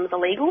 That becomes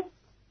illegal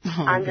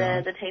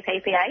under the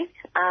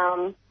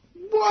TPPA.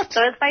 What?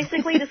 So it's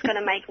basically just going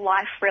to make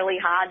life really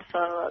hard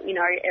for,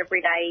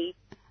 everyday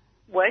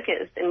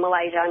workers in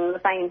Malaysia, and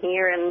the same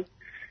here, and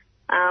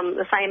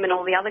the same in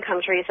all the other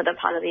countries that are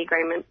part of the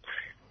agreement.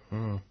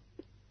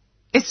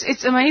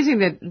 It's amazing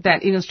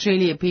that in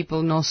Australia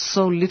people know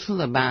so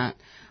little about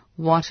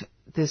what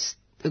this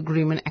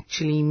agreement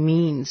actually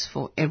means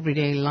for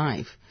everyday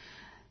life.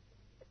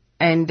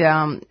 And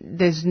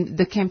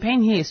the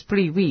campaign here is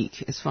pretty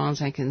weak, as far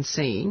as I can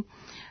see.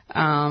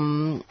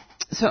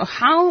 So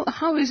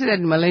how is it that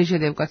in Malaysia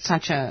they've got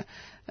such a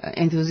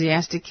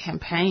enthusiastic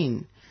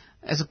campaign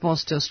as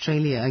opposed to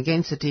Australia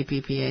against the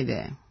TPPA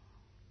there?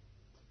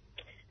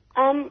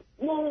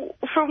 Well,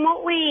 from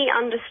what we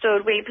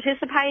understood, we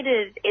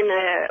participated in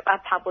a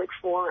public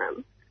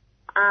forum.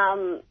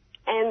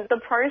 And the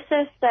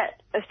process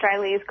that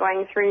Australia is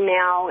going through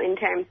now in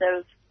terms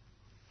of,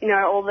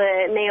 all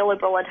the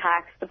neoliberal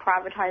attacks, the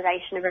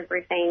privatisation of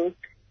everything,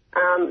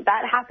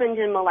 that happened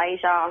in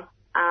Malaysia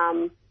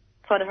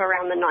sort of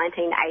around the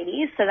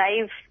 1980s. So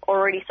they've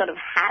already sort of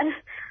had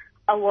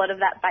a lot of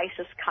that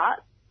basis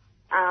cut.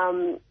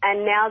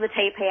 And now the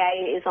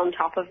TPA is on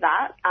top of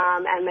that,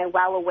 and they're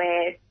well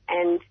aware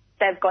and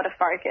they've got to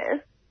focus.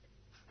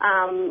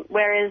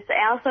 Whereas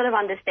our sort of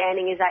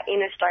understanding is that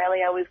in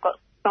Australia we've got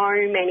so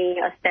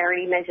many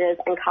austerity measures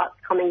and cuts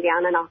coming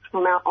down on us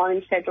from our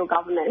own federal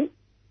government,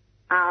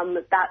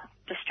 that's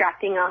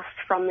distracting us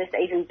from this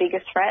even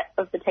bigger threat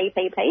of the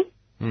TPP.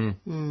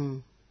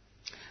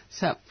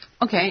 So,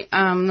 okay,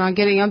 now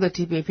getting on the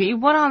TPP,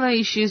 what other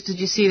issues did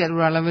you see that were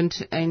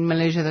relevant in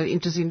Malaysia that are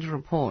interesting to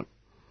report?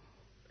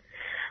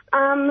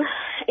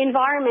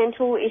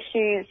 Environmental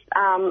issues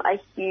are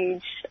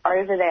huge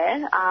over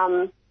there,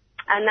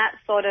 and that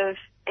sort of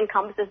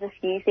encompasses a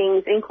few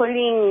things,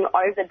 including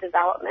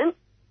overdevelopment.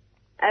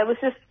 It was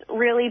just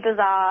really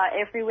bizarre.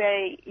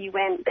 Everywhere you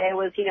went, there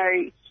was,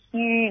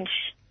 huge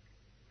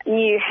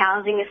new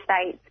housing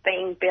estates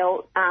being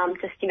built,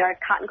 just,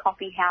 cut and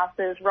copy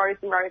houses, rows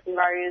and rows and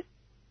rows,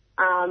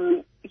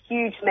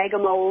 huge mega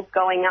malls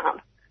going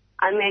up.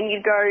 And then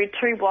you'd go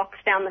 2 blocks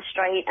down the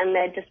street and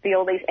there'd just be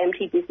all these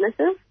empty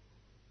businesses.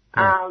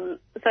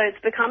 So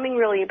it's becoming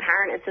really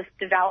apparent it's just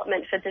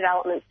development for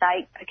development's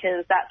sake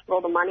because that's where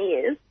all the money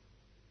is.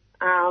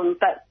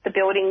 But the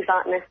buildings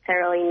aren't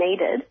necessarily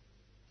needed.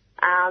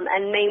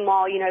 And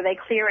meanwhile, they're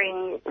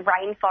clearing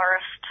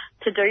rainforest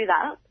to do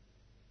that.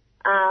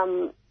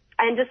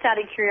 And just out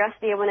of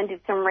curiosity, I went and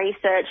did some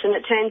research, and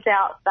it turns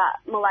out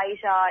that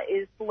Malaysia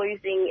is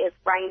losing its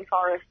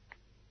rainforest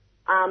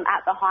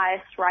at the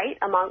highest rate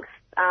amongst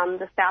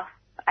the South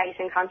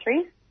Asian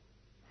countries.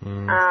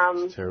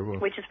 It's terrible.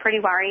 Which is pretty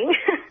worrying.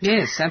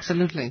 Yes,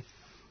 absolutely.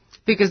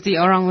 Because the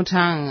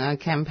orangutan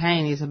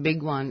campaign is a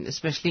big one,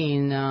 especially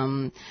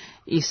in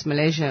East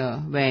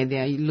Malaysia, where they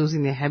are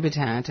losing their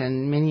habitat,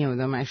 and many of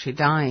them are actually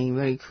dying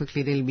very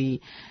quickly. They'll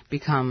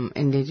become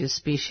endangered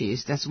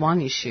species. That's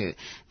one issue.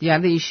 The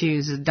other issue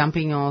is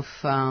dumping of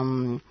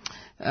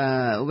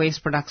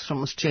waste products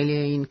from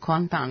Australia in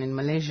Kuantan in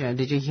Malaysia.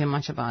 Did you hear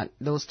much about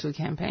those 2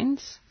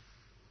 campaigns?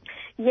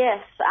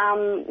 Yes,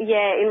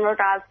 in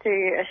regards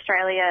to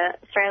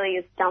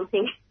Australia's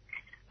dumping,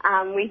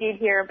 we did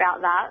hear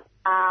about that.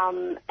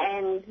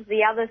 And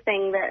the other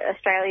thing that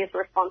Australia is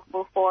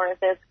responsible for is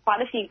there's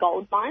quite a few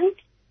gold mines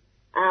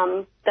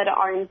that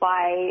are owned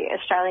by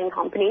Australian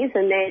companies,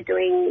 and they're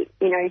doing,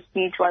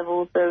 huge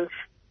levels of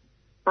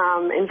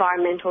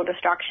environmental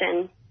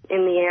destruction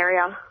in the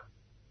area.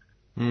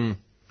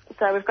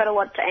 So we've got a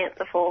lot to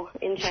answer for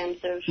in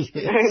terms of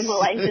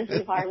Malaysia's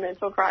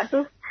environmental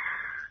crisis.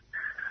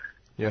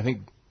 Yeah, I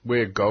think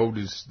where gold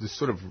is, the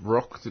sort of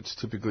rock that's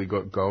typically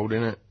got gold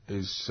in it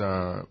is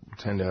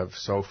tend to have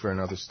sulfur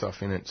and other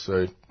stuff in it.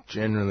 So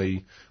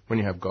generally, when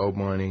you have gold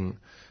mining,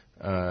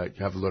 you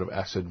have a lot of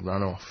acid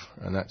runoff,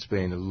 and that's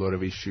been a lot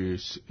of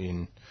issues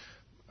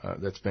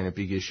that's been a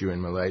big issue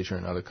in Malaysia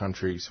and other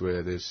countries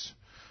where there's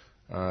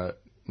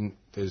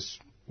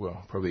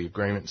probably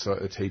agreements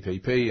like the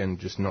TPP and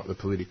just not the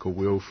political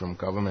will from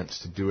governments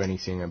to do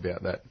anything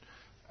about that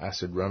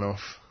acid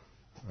runoff.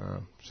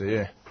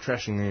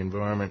 Trashing the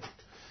environment.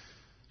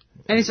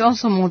 And it's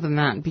also more than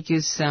that,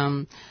 because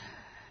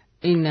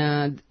in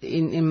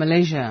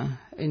Malaysia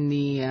in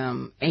the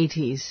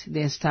 80s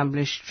they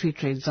established free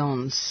trade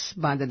zones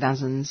by the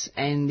dozens,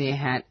 and they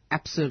had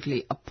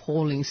absolutely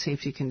appalling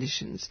safety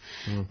conditions.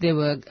 There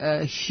were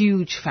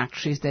huge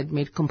factories that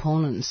made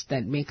components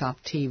that make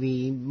up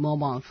TV,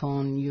 mobile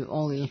phone,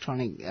 all the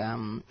electronic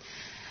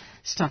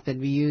stuff that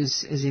we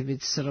use as if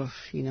it's sort of,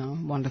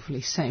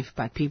 wonderfully safe,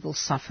 but people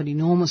suffered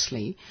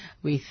enormously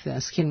with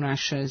skin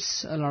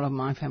rashes. A lot of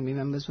my family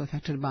members were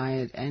affected by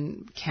it,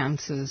 and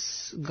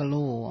cancers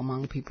galore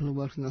among people who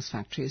worked in those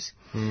factories.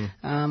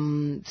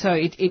 So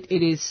it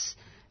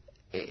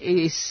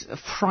is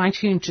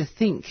frightening to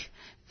think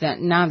that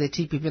now the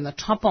TPP on the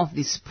top of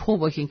these poor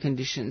working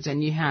conditions,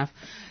 and you have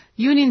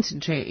unions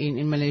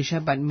in Malaysia,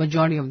 but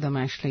majority of them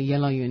are actually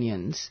yellow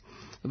unions,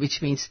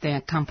 which means they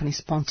are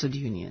company-sponsored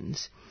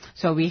unions.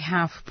 So we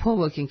have poor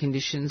working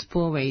conditions,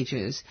 poor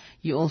wages.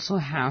 You also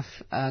have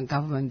a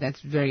government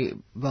that's very,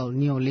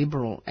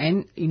 neoliberal,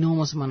 and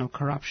enormous amount of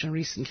corruption.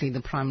 Recently,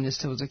 the Prime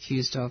Minister was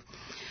accused of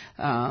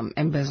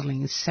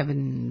embezzling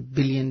 $7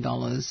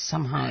 billion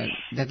somehow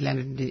that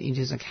landed into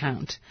his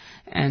account,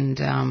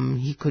 and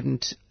he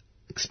couldn't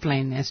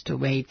explain as to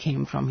where it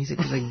came from. He said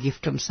it was a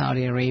gift from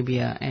Saudi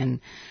Arabia, and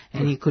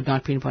he could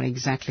not pinpoint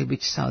exactly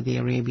which Saudi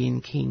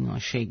Arabian king or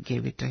sheikh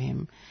gave it to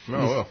him. Oh,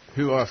 well,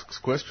 who asks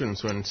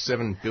questions when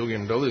 $7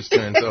 billion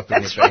turns up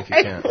in your bank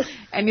account?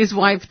 And his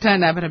wife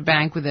turned up at a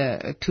bank with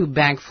 2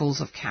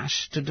 bagfuls of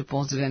cash to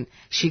deposit, and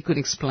she could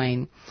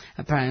explain,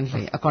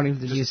 apparently, according to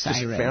the news I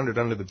read. Just found it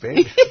under the bed.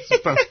 There's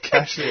a bunch of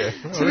cash there.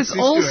 So there's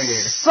all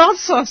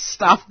sorts of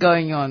stuff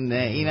going on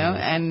there, you know,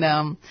 and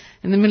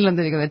in the middle of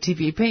the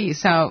TPP,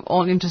 so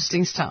all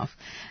interesting stuff.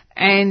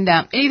 And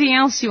anything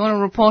else you want to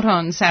report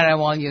on, Sarah,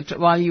 while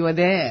you were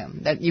there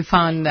that you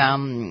found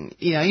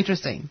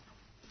interesting?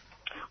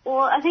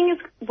 Well, I think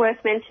it's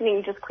worth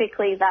mentioning just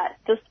quickly that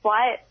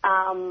despite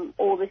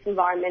all this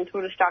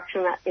environmental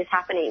destruction that is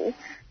happening,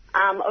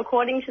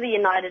 according to the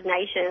United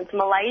Nations,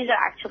 Malaysia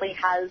actually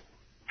has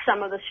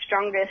some of the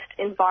strongest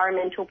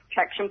environmental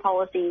protection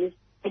policies,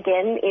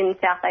 again, in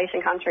South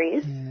Asian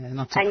countries. Yeah,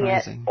 not surprising.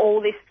 And yet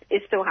all this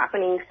is still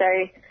happening. So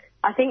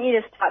I think you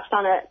just touched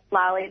on it,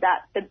 Lally,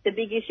 that the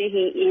big issue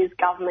here is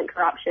government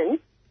corruption.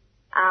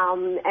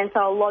 And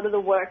so a lot of the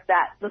work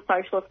that the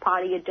Socialist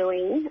Party are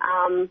doing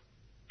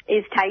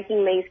is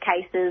taking these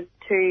cases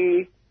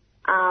to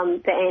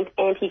the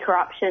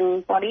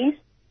anti-corruption bodies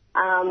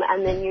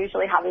and then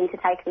usually having to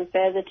take them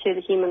further to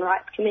the Human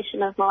Rights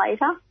Commission of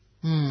Malaysia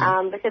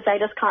because they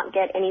just can't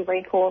get any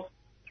recourse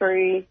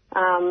through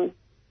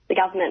the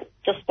government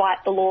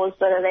despite the laws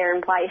that are there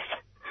in place.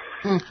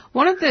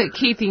 One of the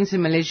key things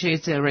in Malaysia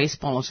is race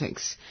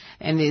politics,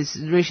 and there's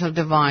racial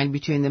divide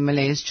between the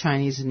Malays,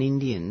 Chinese and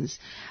Indians.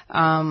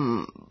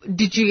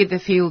 Did you get the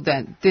feel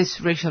that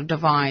this racial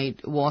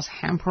divide was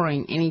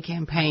hampering any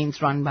campaigns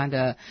run by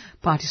the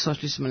Parti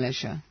Socialist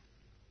Malaysia?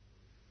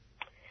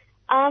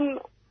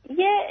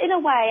 Yeah, in a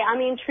way. I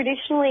mean,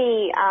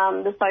 traditionally,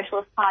 the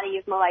Socialist Party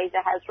of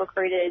Malaysia has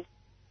recruited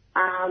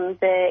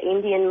the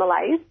Indian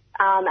Malays,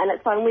 and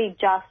it's only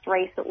just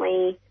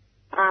recently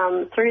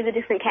through the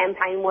different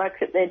campaign work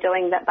that they're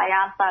doing that they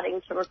are starting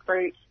to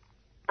recruit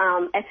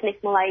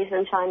ethnic Malays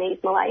and Chinese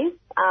Malays,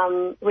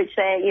 which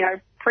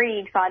they're, pretty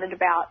excited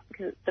about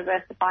because it's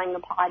diversifying the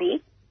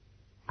party.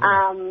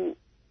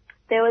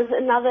 There was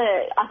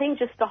another, I think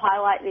just to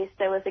highlight this,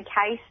 there was a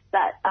case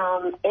that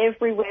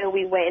everywhere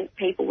we went,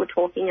 people were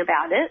talking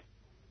about it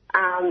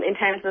in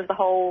terms of the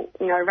whole,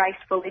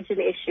 race-religion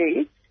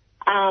issue,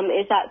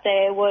 is that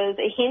there was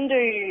a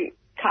Hindu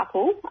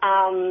couple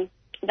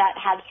that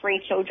had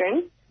 3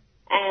 children,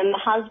 and the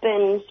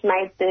husband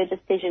made the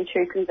decision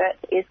to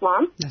convert to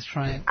Islam. That's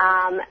right.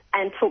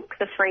 And took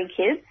the 3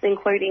 kids,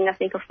 including, I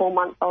think, a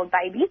 4-month-old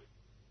baby,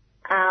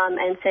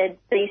 and said,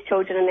 these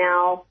children are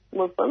now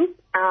Muslim,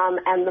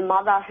 and the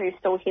mother, who's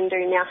still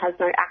Hindu, now has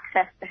no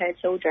access to her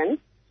children.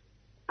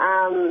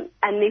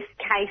 And this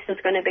case is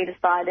going to be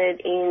decided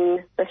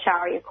in the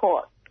Sharia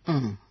court,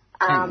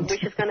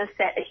 which is going to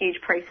set a huge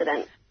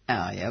precedent.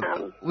 Oh,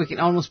 yeah. We can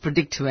almost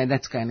predict where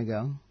that's going to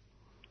go.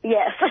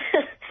 Yes.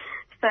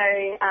 So,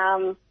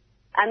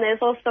 and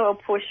there's also a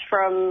push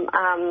from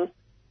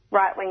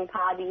right-wing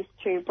parties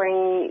to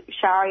bring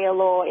Sharia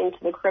law into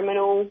the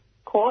criminal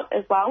court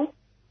as well.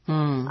 So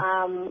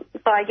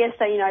I guess,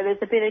 there's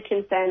a bit of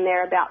concern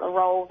there about the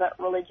role that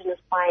religion is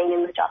playing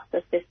in the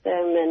justice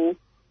system,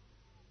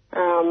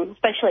 and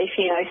especially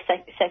if,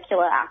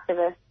 secular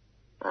activists.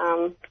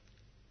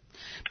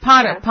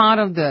 Part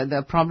of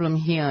the problem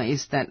here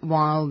is that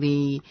while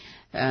the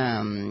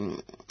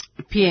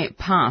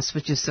PAS,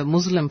 which is a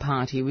Muslim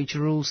party which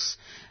rules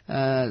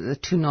the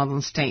 2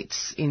 northern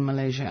states in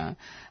Malaysia,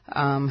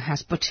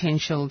 has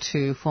potential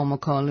to form a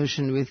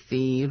coalition with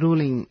the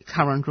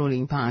current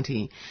ruling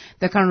party.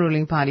 The current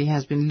ruling party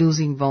has been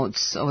losing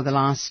votes over the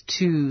last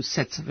 2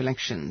 sets of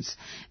elections.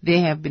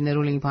 They have been the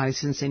ruling party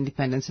since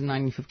independence in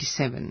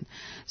 1957.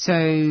 So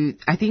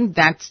I think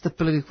that's the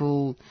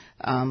political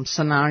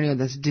scenario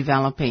that's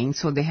developing.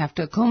 So they have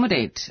to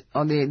accommodate,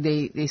 or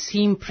they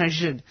seem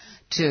pressured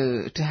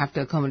to have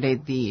to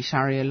accommodate the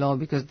Sharia law,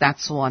 because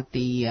that's what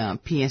the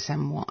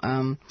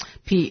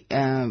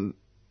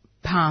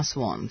PAS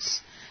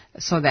wants,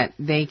 so that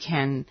they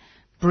can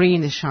bring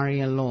in the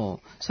Sharia law.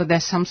 So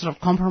there's some sort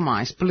of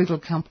compromise, political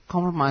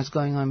compromise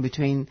going on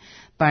between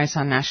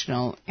Barisan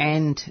Nasional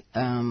and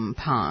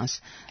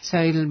PAS.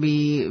 So it'll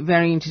be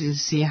very interesting to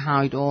see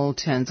how it all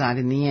turns out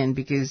in the end,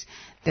 because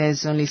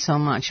there's only so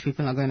much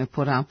people are going to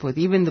put up with.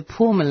 Even the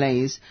poor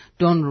Malays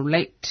don't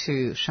relate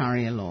to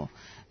Sharia law.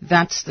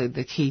 That's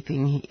the key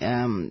thing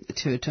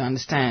to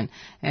understand.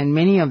 And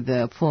many of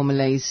the poor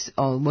Malays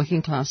or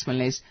working class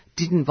Malays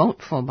didn't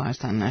vote for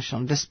Barisan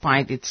Nasional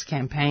despite its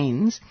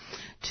campaigns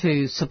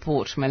to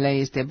support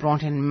Malays. They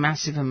brought in a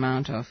massive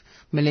amount of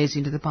Malays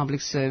into the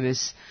public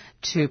service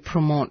to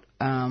promote.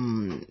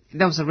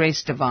 There was a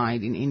race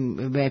divide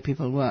in where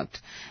people worked,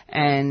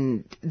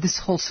 and this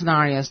whole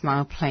scenario is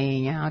now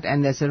playing out,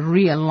 and there's a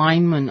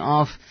realignment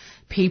of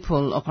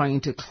people according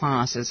to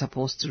class as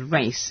opposed to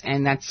race,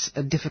 and that's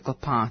a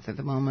difficult path at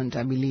the moment,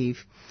 I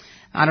believe.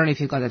 I don't know if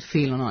you got that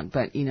feel or not,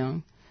 but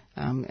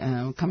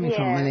Coming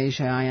from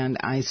Malaysia,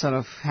 I sort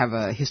of have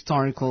a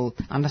historical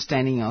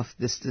understanding of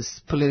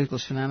this political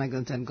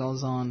shenanigans that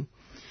goes on.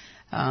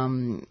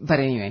 But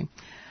anyway,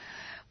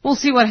 we'll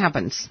see what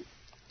happens.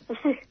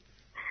 Okay.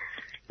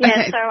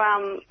 So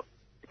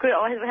good.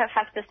 I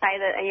have to say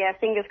that,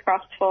 fingers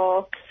crossed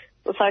for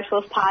the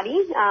Socialist Party.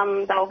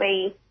 They'll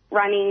be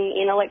running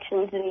in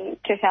elections in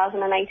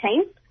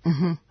 2018.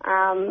 Mm-hmm.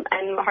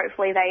 And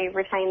hopefully they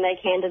retain their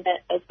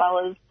candidate as well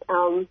as,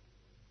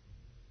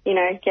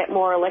 get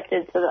more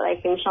elected so that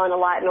they can shine a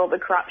light on all the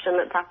corruption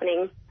that's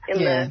happening in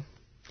the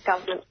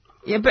government.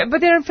 Yeah, but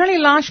they're a fairly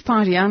large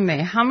party, aren't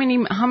they? How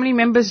many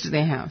members do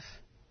they have?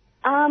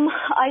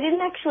 I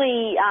didn't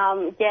actually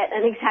get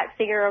an exact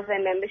figure of their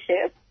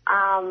membership,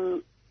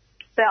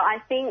 but I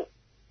think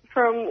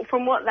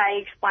from what they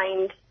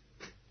explained,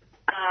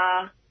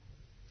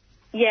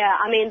 they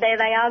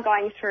are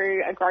going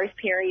through a growth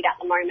period at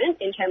the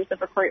moment in terms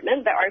of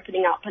recruitment. They're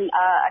opening up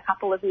a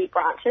couple of new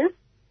branches.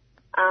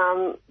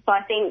 So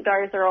I think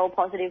those are all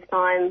positive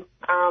signs.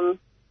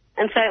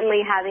 And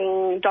certainly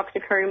having Dr.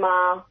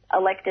 Kumar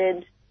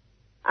elected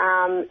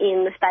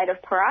in the state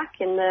of Perak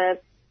in the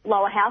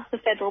lower house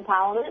of federal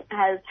parliament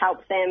has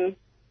helped them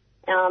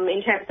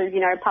in terms of,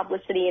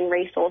 publicity and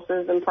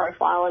resources and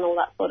profile and all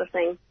that sort of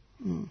thing.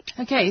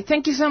 Okay,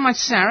 thank you so much,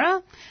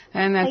 Sarah.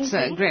 And that's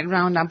a great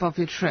roundup of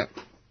your trip.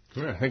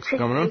 Yeah, thanks for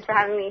coming on. Thanks for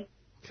having me.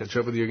 Catch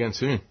up with you again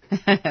soon.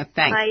 Thanks.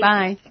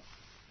 Bye.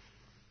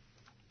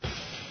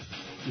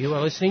 You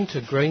are listening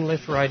to Green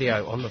Left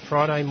Radio on the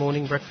Friday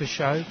morning breakfast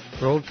show,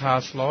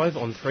 broadcast live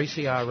on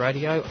 3CR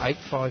Radio,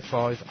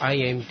 855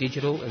 AM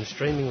digital and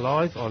streaming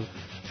live on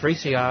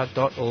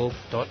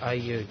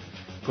 3cr.org.au.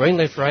 Green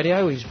Left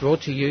Radio is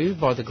brought to you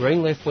by the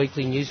Green Left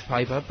Weekly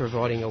newspaper,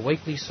 providing a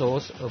weekly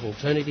source of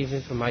alternative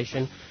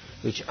information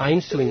which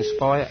aims to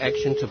inspire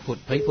action to put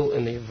people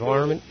and the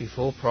environment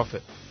before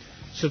profit.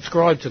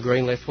 Subscribe to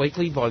Green Left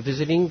Weekly by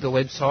visiting the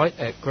website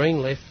at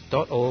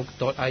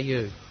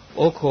greenleft.org.au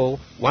or call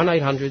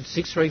 1800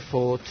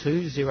 634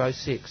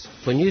 206.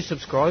 For new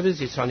subscribers,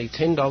 it's only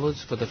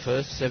 $10 for the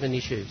first 7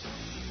 issues.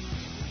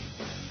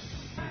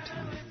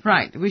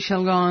 Right, we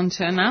shall go on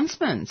to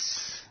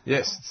announcements.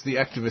 Yes, it's the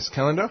activist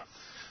calendar.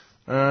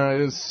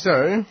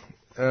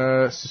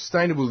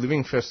 Sustainable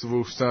Living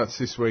Festival starts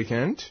this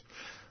weekend.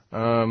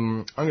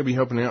 I'm going to be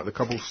helping out the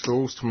couple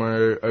stalls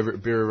tomorrow over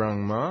at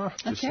Birrarung Ma,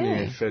 just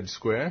near Fed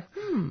Square.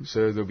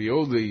 So there'll be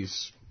all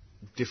these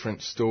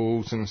different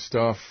stalls and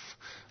stuff.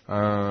 A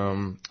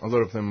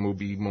lot of them will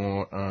be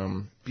more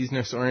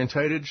business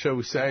orientated, shall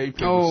we say,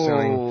 people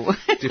selling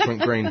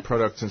different green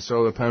products and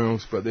solar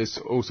panels, but there's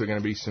also going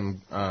to be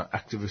some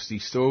activist-y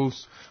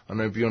stalls. I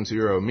know Beyond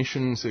Zero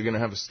Emissions are going to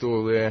have a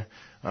stall there.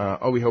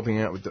 I'll be helping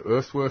out with the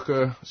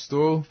Earthworker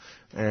stall,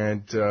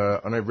 and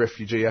I know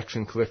Refugee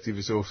Action Collective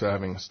is also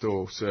having a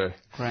stall. So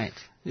great.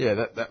 Yeah,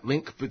 that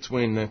link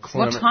between the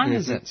climate what time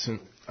is it?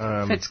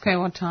 Fed Square,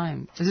 what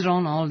time? Is it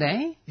on all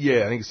day?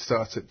 Yeah, I think it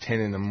starts at 10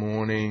 in the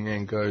morning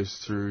and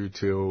goes through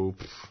till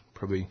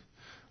probably,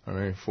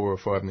 4 or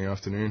 5 in the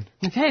afternoon.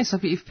 Okay, so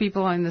if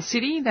people are in the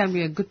city, that'll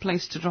be a good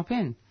place to drop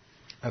in.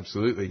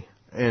 Absolutely.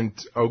 And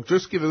I'll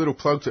just give a little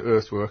plug to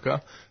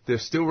Earthworker. They're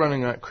still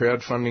running that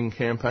crowdfunding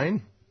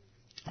campaign,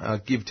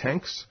 Give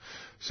Tanks.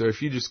 So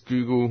if you just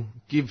Google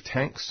Give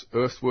Tanks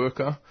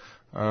Earthworker,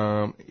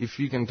 if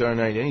you can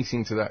donate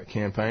anything to that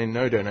campaign,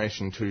 no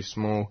donation too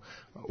small,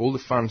 all the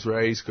funds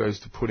raised goes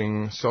to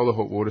putting solar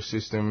hot water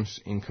systems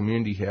in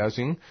community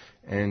housing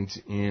and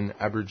in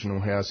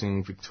Aboriginal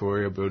housing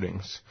Victoria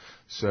buildings.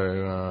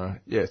 So,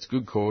 it's a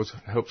good cause.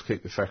 It helps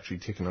keep the factory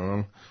ticking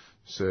along.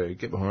 So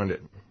get behind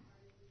it.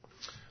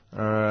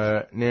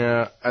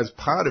 Now, as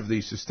part of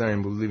the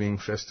Sustainable Living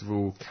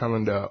Festival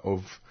calendar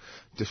of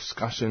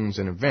discussions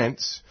and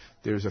events,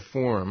 there is a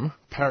forum,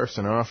 Paris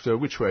and After,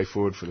 Which Way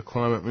Forward for the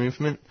Climate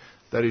Movement.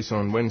 That is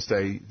on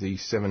Wednesday the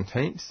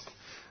 17th.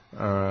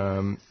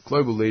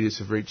 Global leaders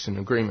have reached an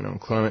agreement on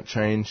climate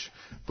change,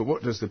 but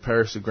what does the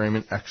Paris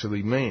Agreement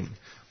actually mean?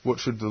 What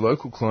should the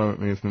local climate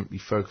movement be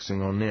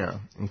focusing on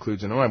now?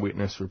 Includes an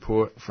eyewitness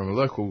report from a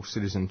local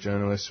citizen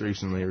journalist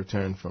recently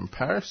returned from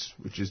Paris,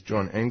 which is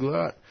John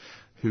Englert,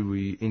 who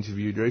we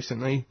interviewed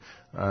recently.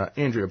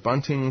 Andrea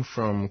Bunting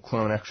from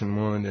Climate Action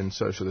Moreland and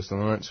Socialist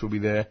Alliance will be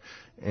there,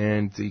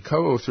 and the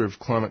co-author of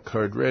Climate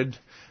Code Red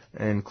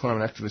and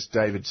climate activist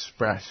David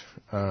Spratt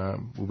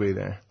will be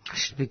there.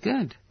 Should be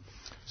good.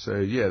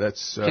 So,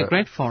 that's a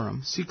great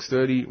forum.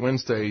 6:30,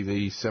 Wednesday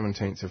the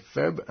 17th of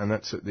Feb, and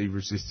that's at the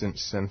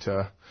Resistance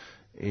Centre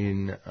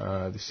in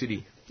the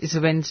city. It's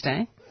a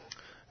Wednesday?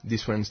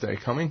 This Wednesday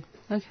coming.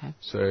 Okay.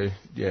 So,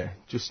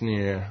 just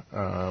near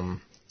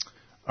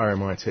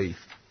RMIT,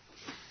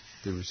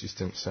 the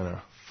Resistance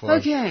Centre.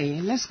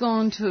 Okay, let's go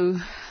on to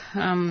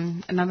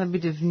another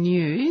bit of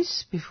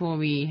news before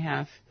we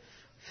have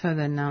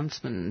further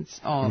announcements.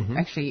 Or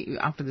actually,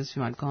 after this,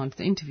 we might go on to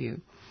the interview,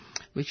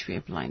 which we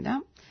have lined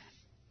up.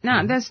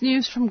 Now, there's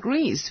news from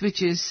Greece,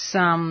 which is,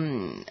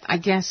 I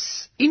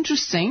guess,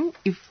 interesting,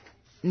 if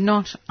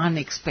not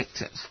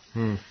unexpected.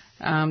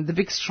 The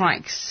big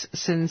strikes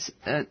since,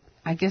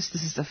 I guess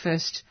this is the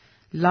first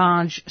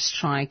large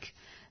strike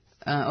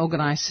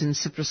organized since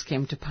Cyprus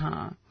came to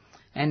power.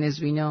 And as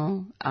we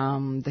know,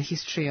 the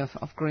history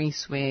of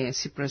Greece, where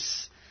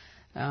Cyprus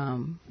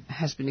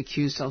has been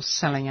accused of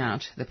selling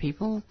out the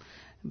people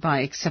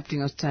by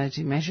accepting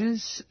austerity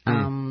measures,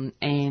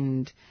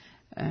 and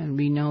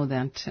we know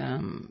that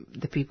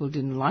the people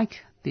didn't like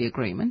the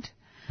agreement,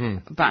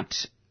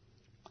 but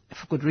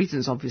for good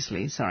reasons,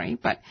 obviously,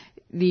 but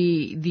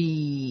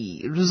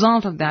the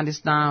result of that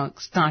is now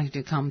starting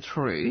to come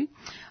through.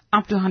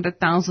 Up to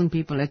 100,000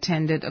 people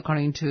attended,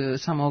 according to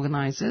some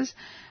organizers,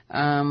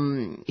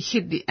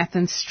 hit the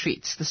Athens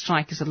streets. The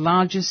strike is the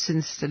largest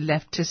since the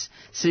leftist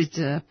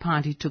Syriza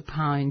party took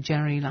power in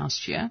January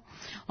last year,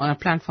 on a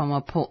platform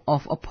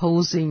of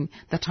opposing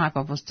the type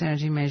of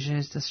austerity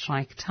measures the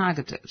strike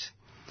targeted.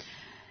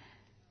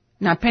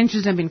 Now,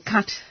 pensions have been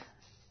cut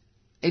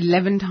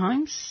 11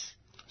 times.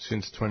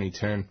 Since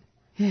 2010.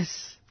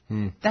 Yes.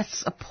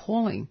 That's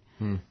appalling.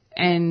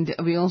 And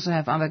we also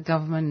have other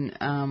government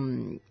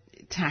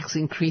tax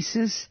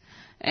increases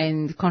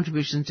and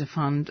contributions to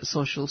fund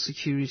social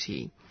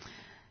security.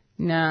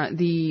 Now,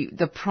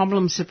 the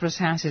problem Cyprus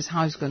has is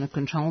how it's going to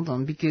control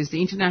them, because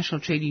the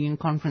International Trade Union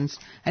Conference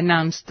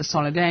announced the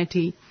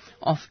solidarity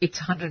of its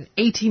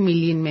 180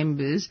 million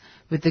members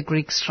with the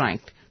Greek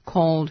strike,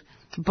 called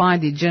by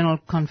the General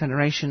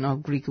Confederation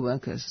of Greek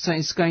Workers. So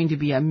it's going to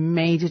be a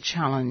major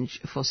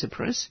challenge for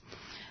Cyprus.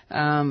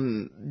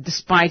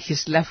 Despite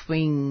his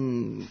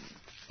left-wing,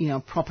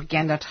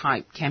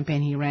 propaganda-type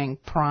campaign he ran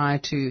prior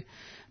to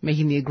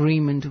making the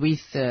agreement with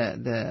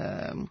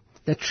the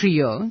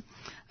trio,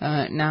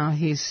 now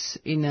he's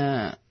in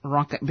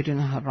between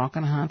a rock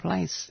and a hard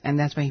place, and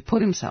that's where he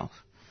put himself.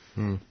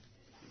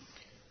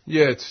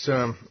 Yeah, it's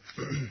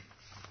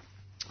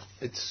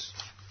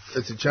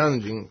a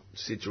challenging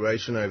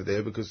situation over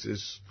there, because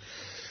there's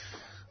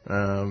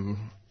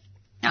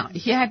no,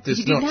 he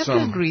didn't have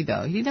to agree,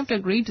 though. He didn't have to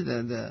agree to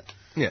the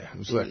it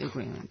was like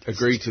agreement.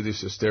 Agree to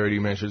this austerity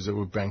measures that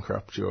would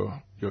bankrupt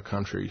your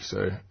country.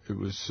 So it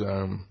was,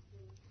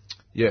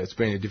 it's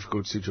been a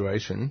difficult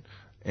situation,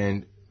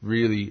 and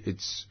really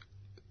it's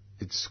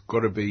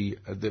got to be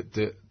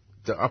the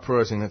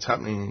uprising that's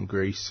happening in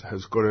Greece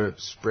has got to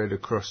spread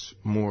across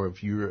more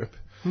of Europe.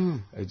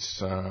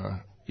 It's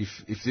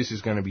if this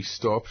is going to be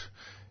stopped,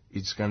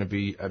 it's going to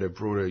be at a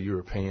broader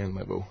European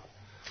level.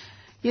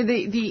 Yeah,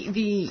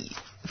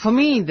 for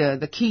me,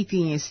 the key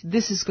thing is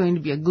this is going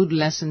to be a good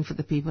lesson for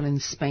the people in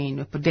Spain,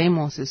 where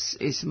Podemos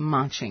is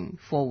marching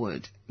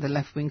forward, the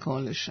left-wing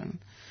coalition.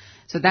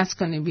 So that's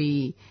going to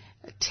be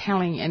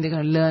telling, and they're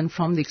going to learn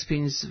from the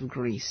experiences of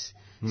Greece.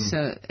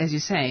 So, as you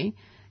say,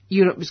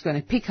 Europe is going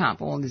to pick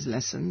up all these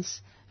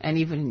lessons, and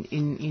even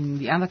in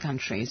the other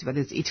countries, whether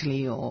it's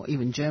Italy or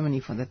even Germany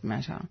for that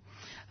matter,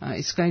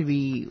 it's going to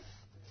be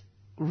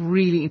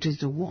really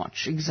interesting to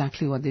watch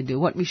exactly what they do.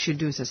 What we should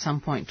do is at some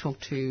point talk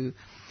to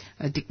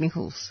Dick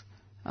Nichols,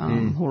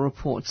 who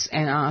reports,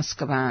 and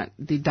ask about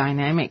the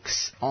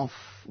dynamics of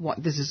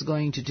what this is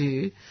going to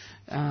do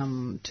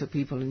to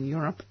people in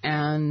Europe,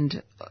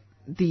 and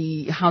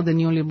how the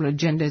neoliberal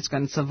agenda is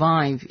going to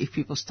survive if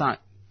people start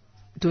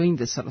doing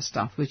this sort of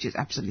stuff, which is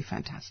absolutely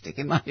fantastic,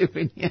 in my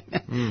opinion.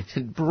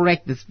 To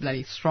break this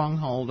bloody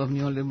stronghold of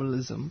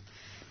neoliberalism.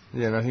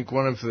 Yeah, and I think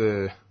one of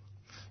the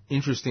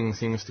interesting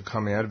things to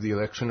come out of the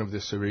election of the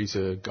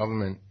Syriza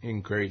government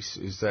in Greece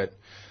is that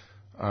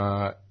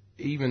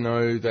even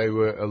though they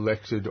were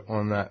elected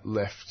on that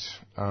left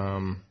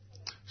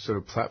sort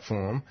of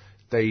platform,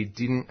 they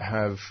didn't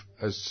have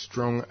as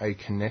strong a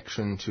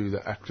connection to the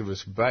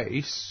activist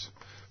base,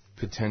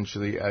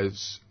 potentially,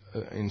 as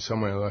in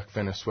somewhere like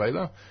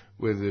Venezuela,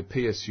 where the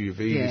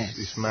PSUV is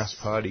this mass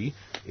party.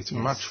 It's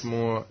much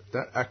more,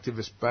 that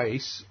activist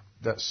base,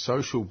 that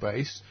social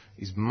base,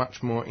 is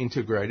much more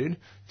integrated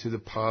to the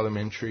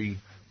parliamentary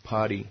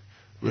party.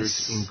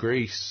 Whereas in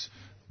Greece,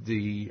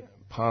 the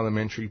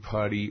parliamentary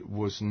party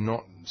was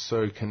not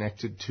so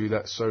connected to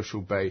that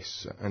social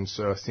base. And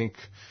so I think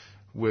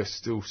we're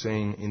still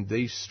seeing in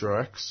these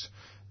strikes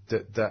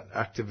that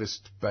activist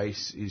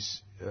base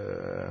is,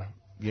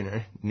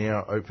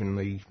 now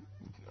openly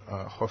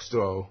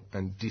hostile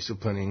and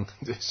disciplining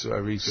the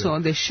Syriza. So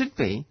they should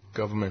be.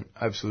 Government,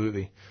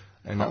 absolutely.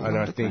 And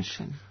I think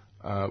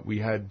we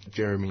had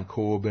Jeremy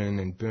Corbyn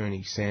and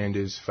Bernie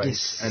Sanders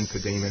face, and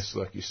Podemos,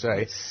 like you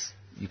say.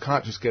 You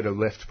can't just get a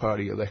left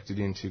party elected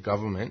into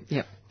government.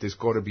 There's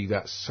got to be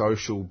that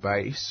social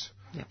base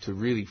to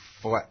really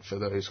fight for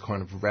those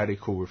kind of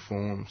radical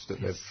reforms that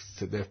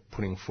they're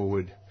putting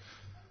forward.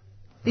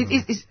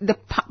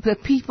 The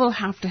people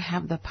have to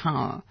have the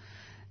power.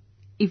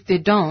 If they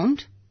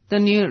don't, the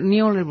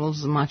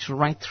neoliberals march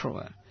right through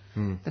it,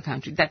 the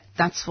country.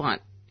 That's what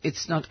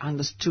it's not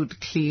understood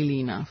clearly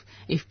enough.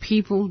 If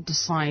people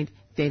decide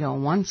they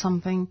don't want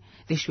something,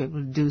 they should be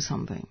able to do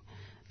something.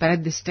 But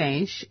at this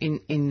stage,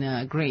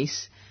 in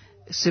Greece,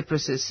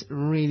 Cyprus is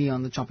really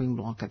on the chopping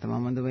block at the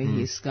moment, the way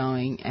he's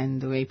going and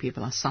the way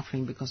people are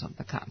suffering because of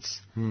the cuts.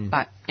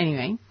 But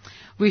anyway,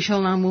 we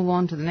shall now move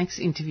on to the next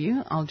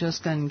interview. I'll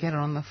just go and get her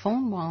on the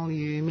phone while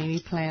you maybe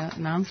play an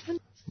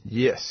announcement.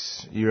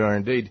 Yes, you are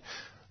indeed.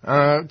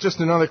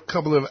 Just another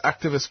couple of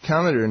activist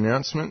calendar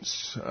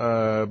announcements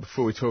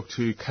before we talk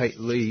to Kate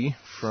Lee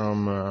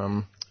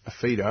from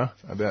AFIDA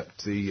about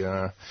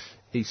the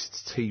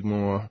East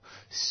Timor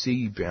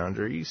Sea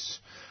boundaries.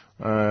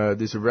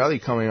 There's a rally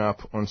coming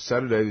up on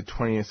Saturday the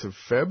 20th of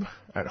Feb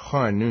at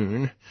high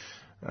noon,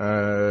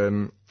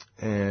 and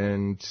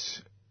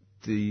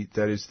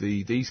that is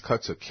the These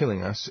Cuts Are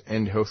Killing Us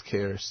End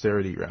Healthcare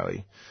Austerity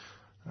rally.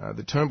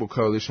 The Turnbull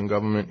Coalition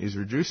government is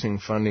reducing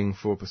funding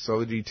for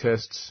pathology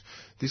tests.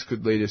 This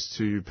could lead us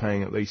to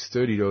paying at least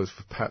 $30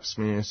 for pap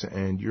smears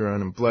and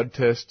urine and blood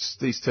tests.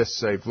 These tests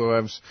save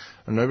lives,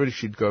 and nobody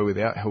should go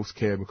without health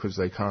care because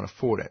they can't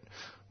afford it.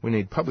 We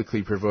need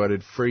publicly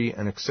provided free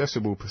and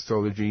accessible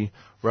pathology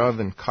rather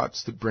than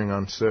cuts that bring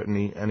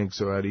uncertainty and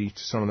anxiety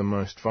to some of the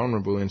most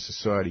vulnerable in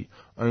society.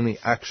 Only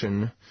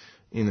action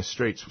in the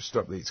streets will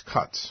stop these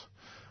cuts.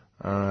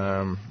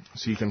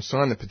 So you can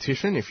sign the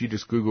petition if you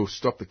just Google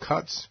Stop the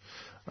Cuts.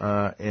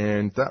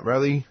 And that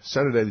rally,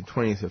 Saturday the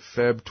 20th of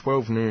Feb,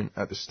 12 noon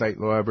at the State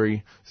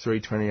Library,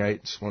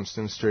 328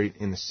 Swanston Street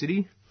in the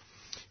city.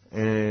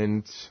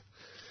 And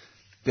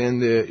then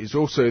there is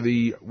also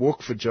the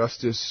Walk for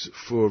Justice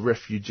for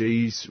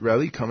Refugees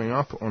rally coming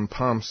up on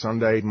Palm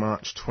Sunday,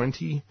 March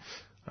 20.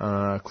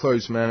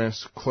 Close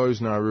Manus,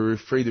 close Nauru,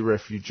 free the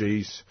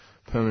refugees,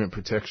 permanent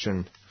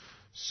protection.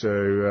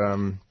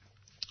 So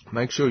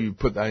make sure you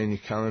put that in your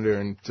calendar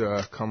and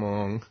come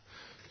along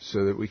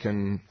so that we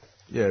can,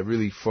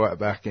 really fight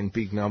back in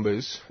big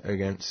numbers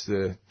against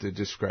the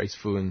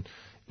disgraceful and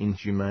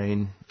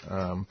inhumane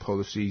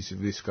policies of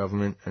this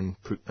government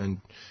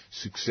and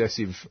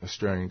successive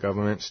Australian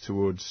governments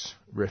towards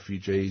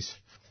refugees.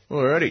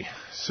 Alrighty,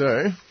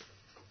 so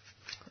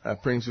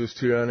that brings us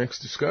to our next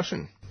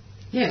discussion.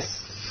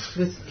 Yes,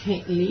 with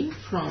Kate Lee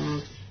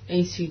from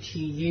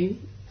ACTU,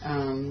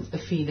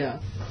 AFIDA,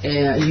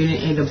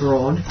 Unit Aid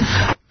Abroad.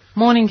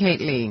 Morning,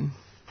 Kate Lee.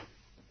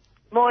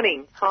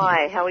 Morning.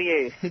 Hi, how are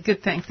you?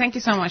 Good, thanks. Thank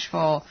you so much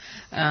for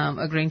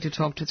agreeing to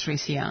talk to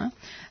 3CR.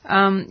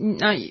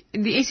 Now,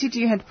 the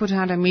ACTU had put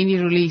out a mini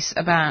release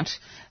about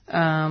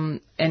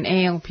an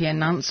ALP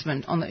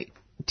announcement on the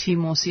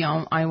Timor Sea.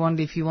 I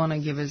wonder if you want to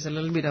give us a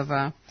little bit of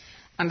a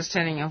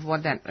understanding of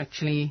what that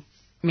actually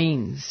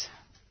means.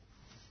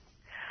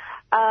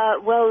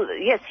 Well,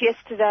 yes,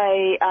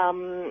 yesterday,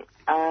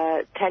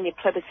 Tanya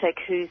Plibersek,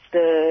 who's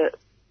the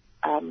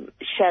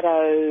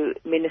Shadow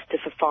Minister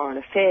for Foreign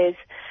Affairs,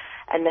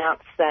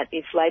 announced that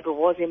if Labor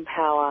was in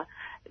power,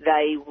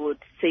 they would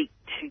seek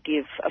to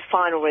give a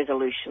final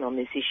resolution on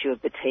this issue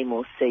of the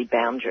Timor Sea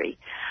boundary.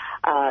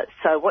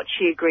 So what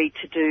she agreed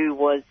to do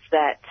was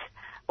that,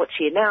 what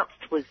she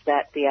announced was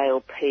that the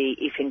ALP,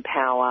 if in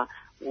power,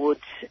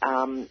 would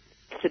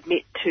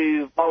submit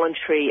to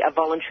a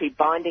voluntary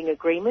binding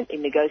agreement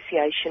in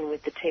negotiation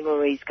with the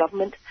Timorese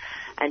government,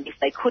 and if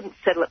they couldn't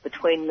settle it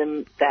between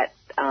them, that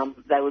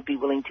they would be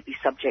willing to be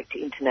subject to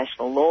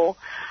international law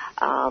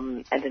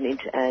and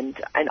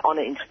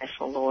honour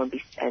international law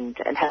and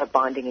have a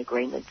binding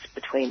agreement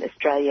between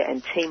Australia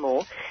and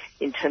Timor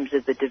in terms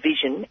of the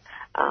division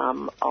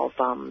of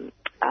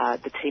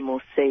the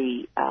Timor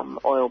Sea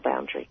oil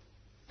boundary.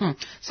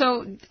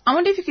 So I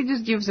wonder if you could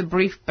just give us a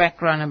brief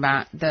background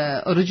about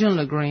the original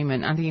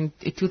agreement. I think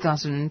in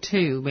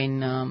 2002,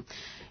 when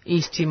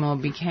East Timor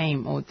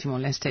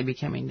Timor-Leste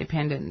became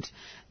independent,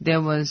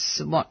 there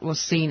was what was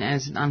seen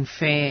as an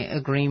unfair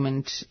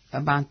agreement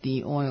about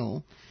the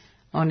oil.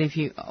 I wonder if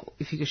you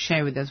could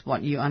share with us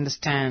what you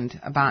understand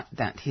about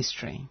that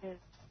history. Yeah.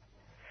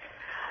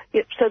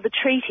 Yep, so the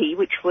treaty,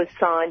 which was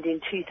signed in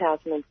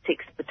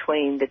 2006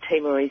 between the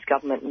Timorese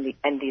government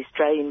and the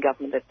Australian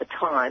government at the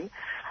time,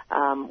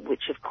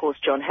 which of course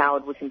John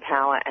Howard was in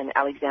power and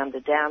Alexander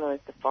Downer as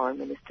the foreign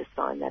minister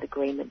signed that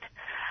agreement.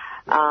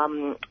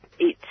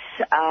 It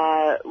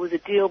was a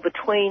deal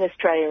between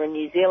Australia and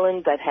New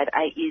Zealand that had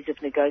 8 years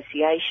of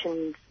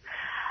negotiations.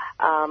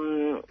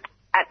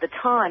 At the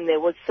time, there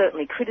was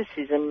certainly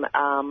criticism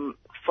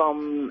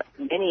from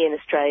many in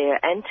Australia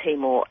and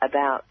Timor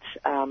about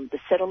the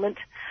settlement,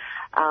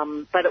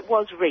 but it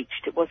was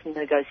reached. It was a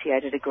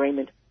negotiated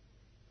agreement.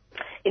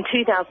 In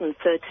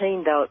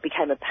 2013, though, it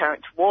became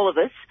apparent to all of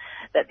us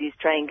that the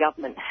Australian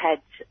government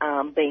had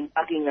been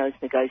bugging those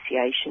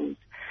negotiations,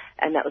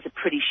 and that was a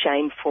pretty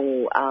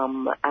shameful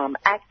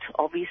act,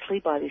 obviously,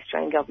 by the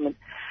Australian government.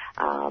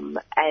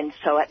 And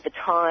so at the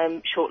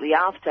time, shortly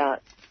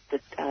after, the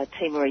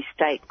Timorese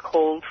state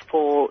called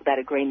for that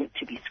agreement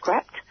to be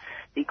scrapped,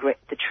 the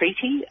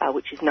treaty,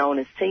 which is known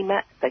as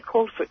CMAT. They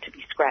called for it to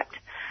be scrapped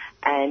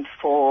and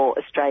for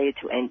Australia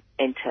to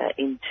enter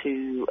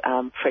into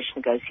fresh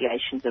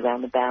negotiations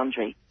around the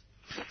boundary.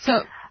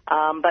 So,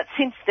 but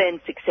since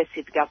then,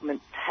 successive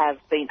governments have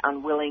been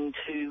unwilling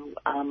to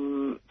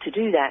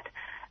do that.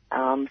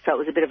 So it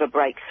was a bit of a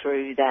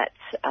breakthrough that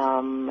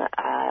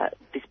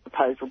this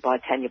proposal by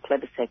Tanya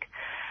Plibersek.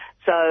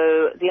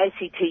 So the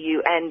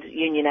ACTU and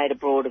Union Aid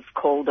Abroad have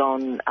called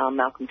on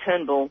Malcolm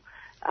Turnbull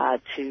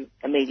to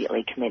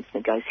immediately commence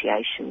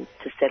negotiations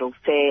to settle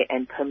fair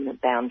and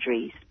permanent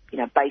boundaries,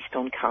 based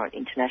on current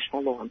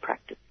international law and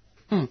practice.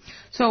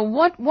 So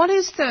what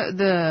is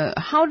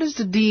how does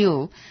the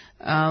deal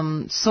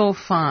so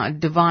far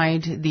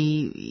divide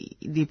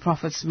the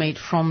profits made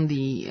from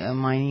the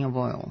mining of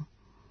oil?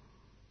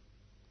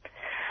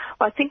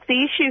 Well, I think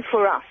the issue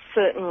for us,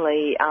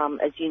 certainly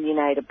as Union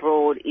Aid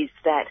Abroad, is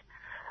that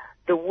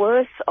the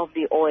worth of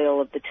the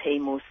oil of the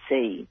Timor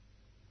Sea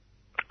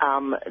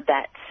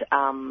that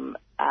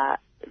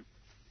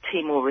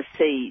Timor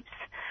receives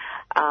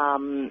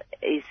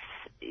is,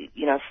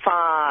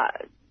 far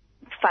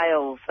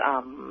fails,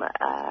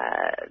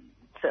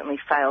 certainly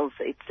fails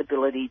its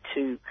ability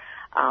to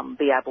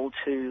be able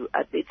to,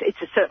 it's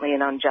certainly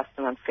an unjust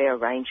and unfair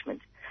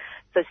arrangement.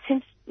 So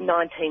since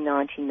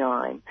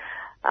 1999,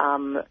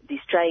 the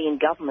Australian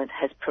government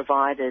has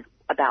provided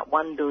about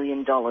 $1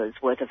 billion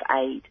worth of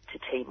aid to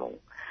Timor.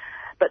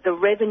 But the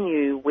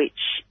revenue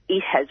which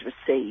it has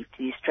received,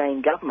 the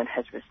Australian government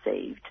has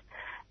received,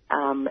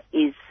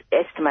 is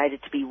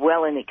estimated to be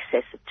well in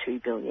excess of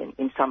 $2 billion.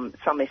 In some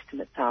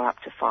estimates are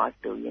up to $5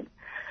 billion.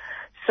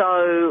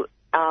 So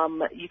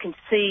you can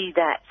see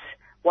that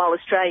while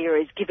Australia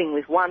is giving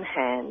with one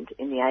hand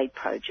in the aid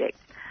project,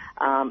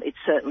 it's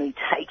certainly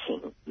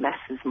taking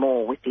masses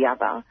more with the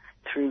other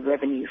through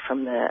revenue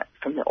from the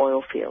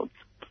oil fields.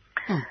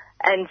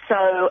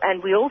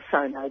 And we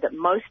also know that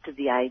most of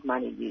the aid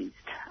money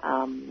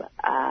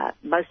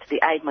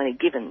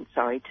given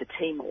to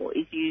Timor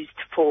is used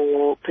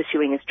for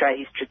pursuing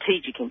Australia's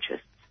strategic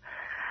interests,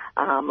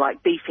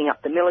 like beefing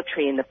up the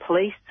military and the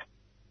police.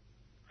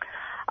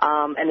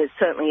 And it's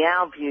certainly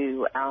our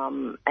view,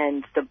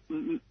 and the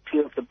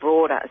view of the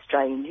broader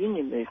Australian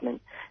Union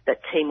movement,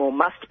 that Timor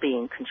must be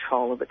in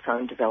control of its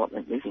own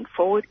development moving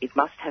forward. It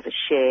must have a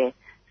share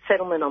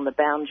settlement on the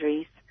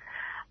boundaries,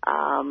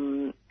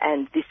 and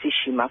this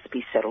issue must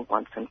be settled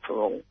once and for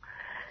all.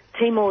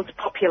 Timor's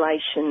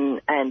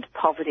population and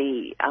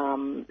poverty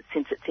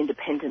since its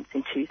independence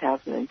in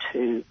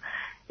 2002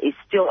 is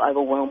still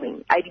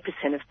overwhelming.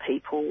 80% of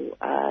people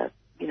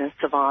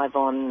survive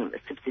on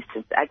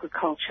subsistence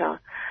agriculture,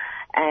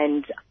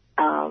 and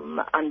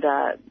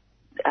under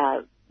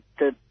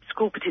the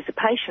school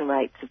participation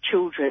rates of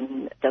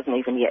children doesn't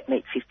even yet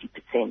meet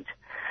 50%.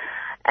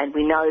 And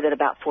we know that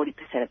about 40%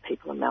 of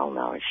people are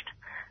malnourished.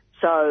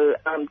 So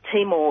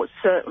Timor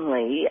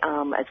certainly,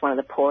 as one of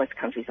the poorest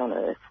countries on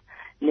earth,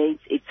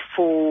 needs its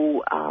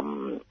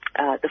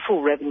the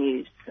full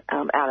revenues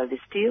out of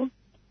this deal.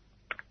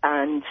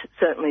 And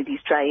certainly the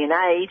Australian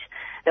aid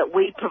that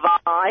we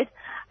provide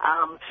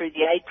through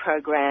the aid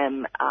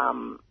program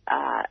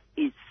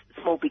is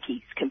small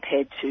bickies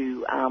compared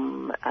to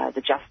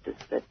the justice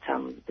that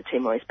the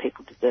Timorese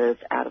people deserve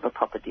out of a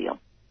proper deal.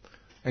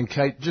 And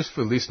Kate, just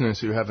for listeners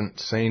who haven't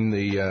seen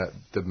the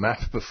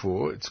map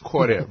before, it's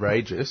quite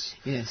outrageous.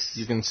 Yes.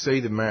 You can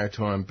see the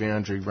maritime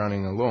boundary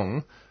running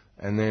along,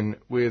 and then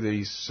where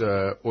these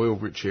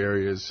oil-rich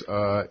areas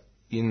are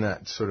in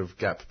that sort of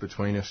gap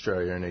between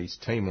Australia and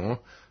East Timor,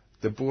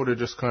 the border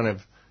just kind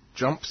of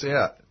jumps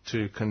out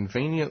to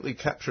conveniently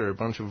capture a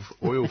bunch of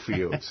oil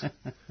fields.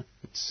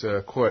 It's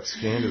quite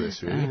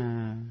scandalous, really.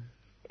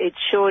 It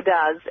sure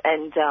does,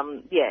 and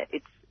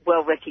it's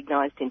well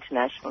recognised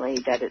internationally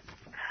that it's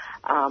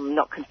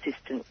not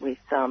consistent with,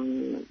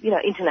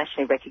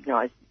 internationally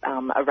recognised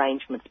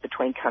arrangements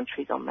between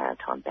countries on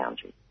maritime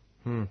boundaries.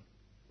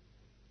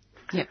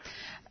 Yeah,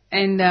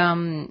 and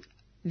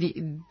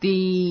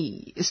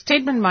the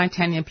statement by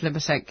Tanya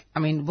Plibersek, I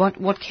mean,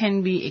 what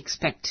can be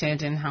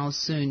expected and how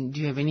soon?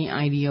 Do you have any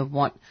idea of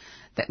what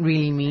that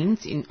really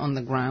means on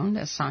the ground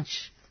as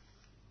such?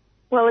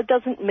 Well, it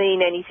doesn't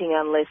mean anything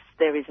unless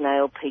there is an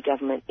ALP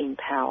government in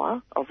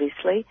power,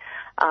 obviously.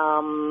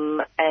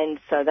 And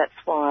so that's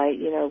why,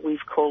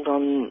 we've called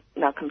on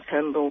Malcolm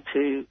Turnbull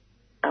to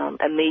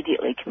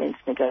immediately commence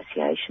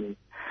negotiations.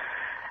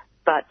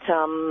 But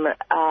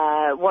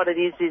what it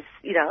is,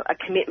 a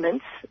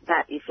commitment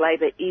that if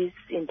Labor is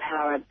in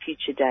power at a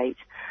future date,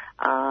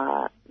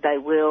 they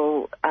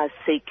will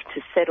seek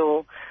to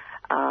settle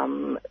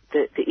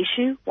the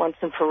issue once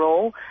and for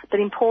all, but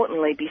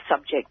importantly be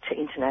subject to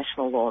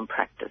international law and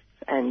practice.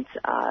 And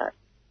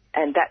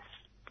that's,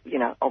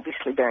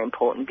 obviously very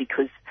important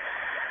because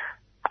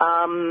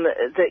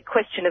the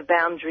question of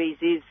boundaries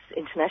is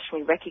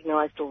internationally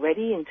recognised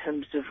already in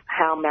terms of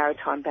how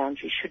maritime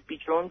boundaries should be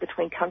drawn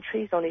between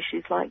countries on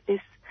issues like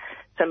this.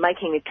 So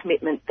making a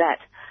commitment that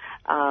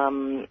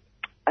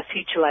a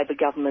future Labor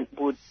government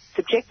would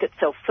subject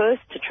itself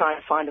first to try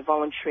and find a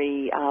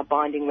voluntary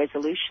binding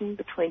resolution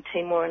between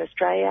Timor and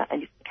Australia,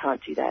 and if they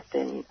can't do that,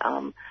 then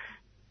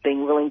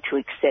being willing to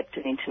accept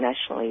an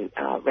internationally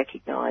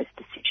recognised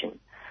decision.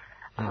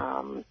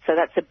 So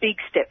that's a big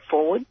step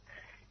forward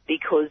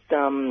because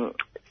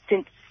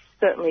since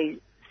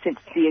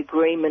the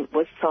agreement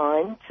was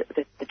signed,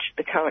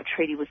 the current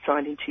treaty was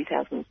signed in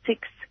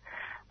 2006,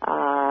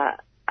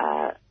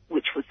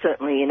 which was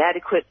certainly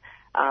inadequate.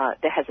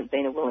 There hasn't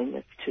been a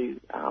willingness to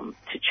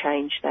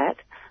change that,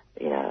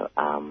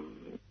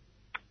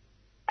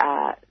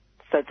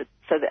 so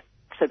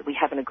that we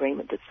have an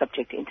agreement that's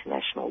subject to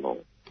international law.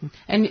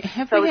 And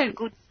have So we it's had... a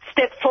good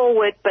step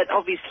forward, but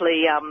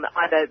obviously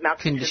either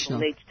Malcolm Turnbull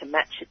needs to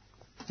match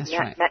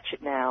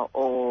it now,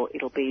 or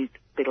it'll be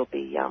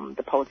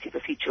the policy of a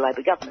future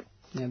Labor government.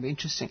 That'll be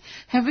interesting.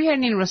 Have we had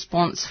any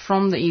response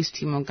from the East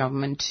Timor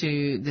government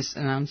to this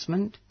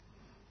announcement?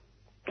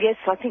 Yes,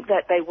 I think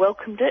that they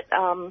welcomed it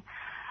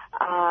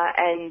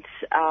and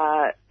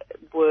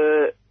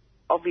were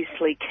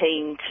obviously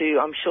keen to.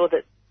 I'm sure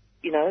that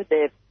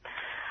they're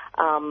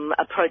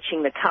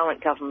approaching the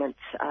current government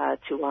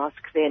to ask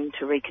them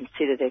to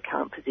reconsider their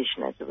current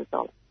position as a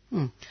result.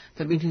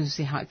 That'll be interesting to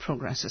see how it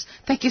progresses.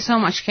 Thank you so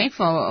much, Kate,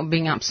 for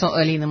being up so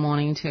early in the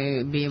morning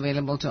to be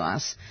available to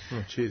us.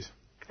 Oh, cheers.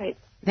 Great.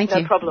 Thank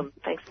you. No problem.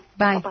 Thanks.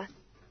 Bye. Bye-bye.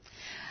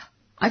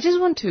 I just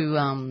want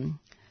to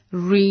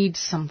read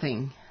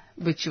something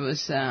which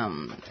was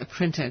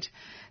printed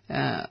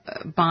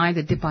by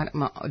the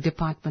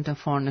Department of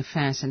Foreign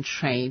Affairs and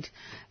Trade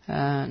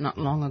not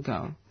long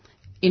ago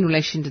in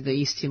relation to the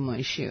East Timor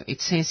issue.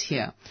 It says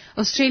here,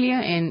 Australia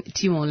and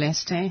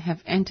Timor-Leste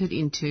have entered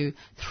into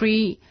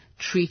 3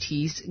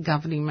 treaties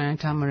governing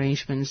maritime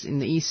arrangements in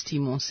the East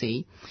Timor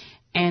Sea,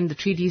 and the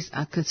treaties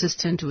are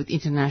consistent with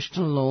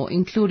international law,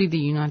 including the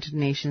United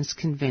Nations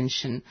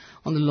Convention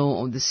on the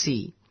Law of the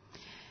Sea.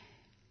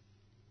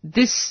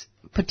 This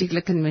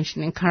particular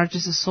convention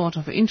encourages a sort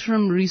of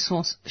interim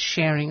resource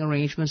sharing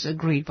arrangements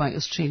agreed by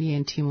Australia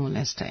and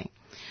Timor-Leste.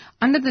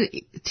 Under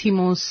the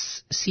Timor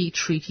Sea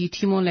Treaty,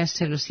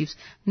 Timor-Leste receives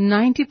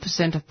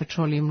 90% of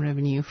petroleum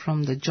revenue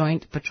from the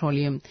Joint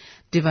Petroleum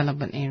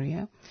Development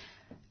Area.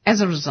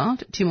 As a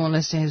result,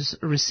 Timor-Leste has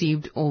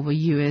received over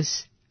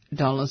US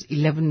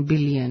 $11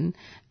 billion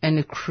and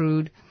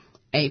accrued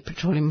a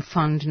petroleum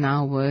fund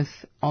now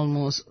worth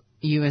almost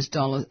US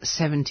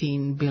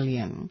 $17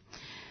 billion.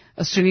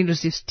 Australia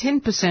receives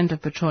 10%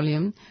 of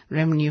petroleum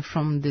revenue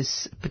from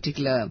this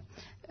particular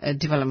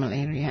development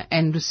area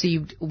and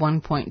received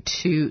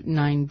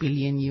 $1.29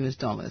 billion US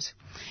dollars.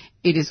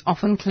 It is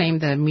often claimed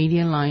that a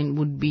median line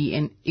would be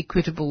an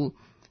equitable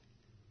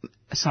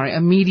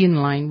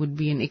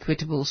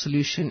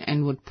solution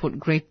and would put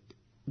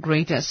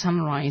greater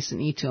sunrise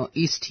in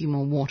East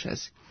Timor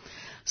waters.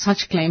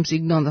 Such claims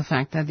ignore the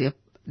fact that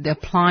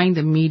applying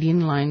the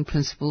median line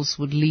principles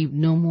would leave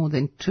no more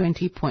than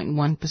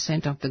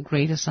 20.1% of the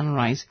greater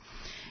sunrise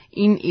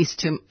in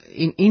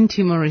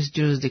Timorese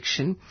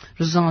jurisdiction,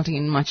 resulting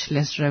in much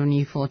less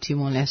revenue for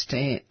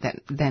Timor-Leste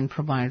than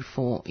provided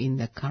for in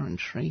the current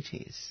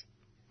treaties.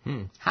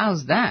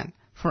 How's that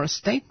for a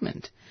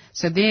statement?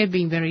 So they're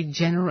being very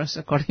generous,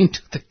 according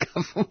to the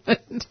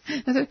government.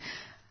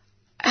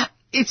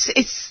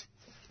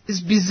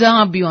 It's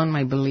bizarre beyond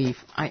my belief.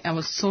 I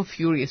was so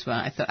furious when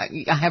I thought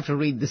I have to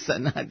read this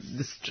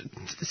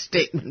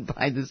statement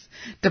by this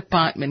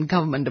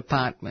government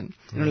department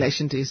in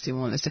relation to East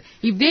Timor-Leste.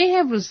 If they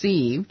have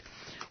received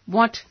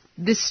what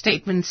this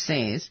statement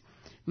says,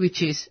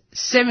 which is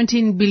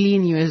 $17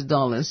 billion US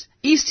dollars,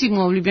 East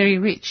Timor will be very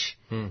rich.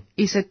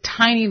 It's a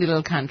tiny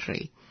little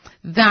country.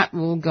 That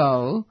will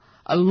go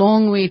a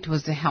long way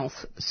towards the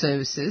health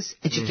services,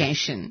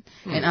 education,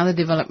 and other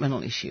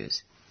developmental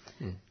issues.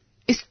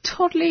 It's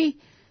totally,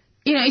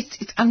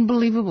 it's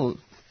unbelievable.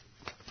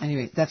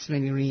 Anyway, that's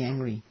made me really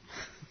angry.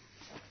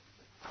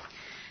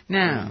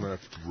 Now,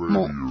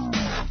 more.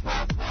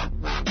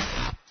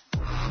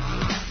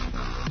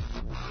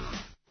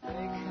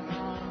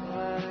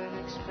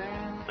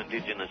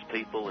 Indigenous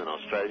people in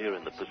Australia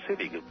and the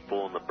Pacific have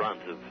borne the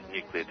brunt of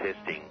nuclear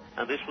testing,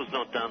 and this was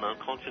not done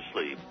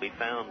unconsciously. We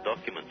found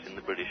documents in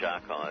the British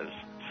archives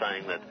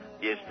saying that,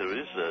 yes, there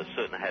is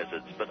certain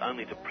hazards, but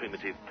only to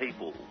primitive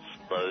peoples,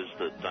 those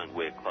that don't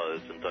wear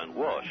clothes and don't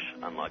wash,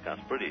 unlike us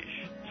British.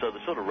 So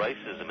the sort of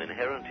racism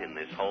inherent in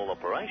this whole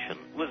operation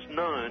was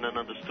known and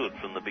understood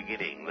from the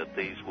beginning, that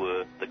these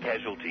were the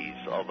casualties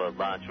of a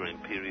larger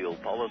imperial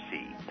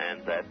policy,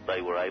 and that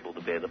they were able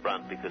to bear the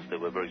brunt because there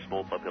were very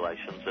small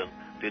populations and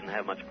didn't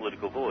have much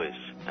political voice.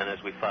 And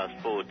as we fast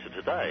forward to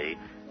today,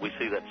 we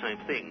see that same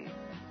thing.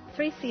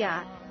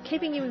 3CR,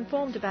 keeping you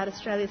informed about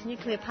Australia's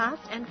nuclear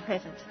past and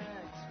present.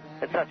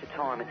 At such a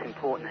time, it's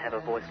important to have a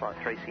voice like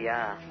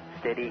 3CR,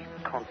 steady,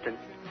 constant,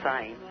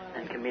 sane,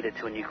 and committed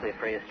to a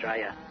nuclear-free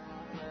Australia.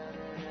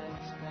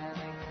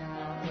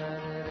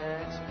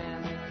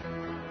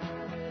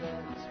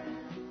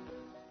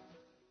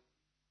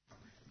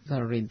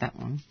 Gotta read that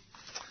one.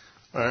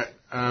 All right.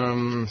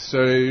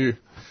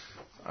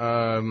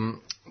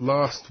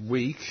 Last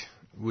week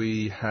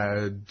we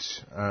had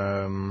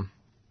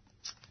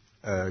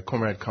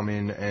Comrade come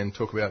in and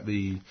talk about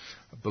the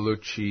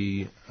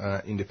Baluchi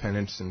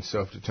independence and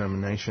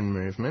self-determination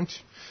movement.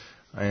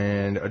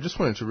 And I just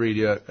wanted to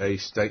read out a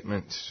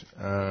statement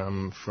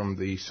from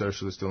the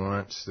Socialist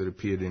Alliance that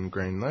appeared in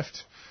Green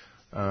Left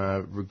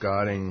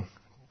regarding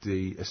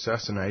the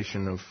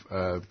assassination of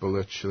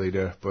Baluch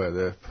leader by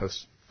the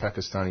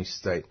Pakistani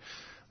state.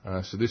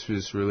 So this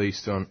was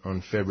released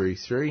on February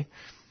 3.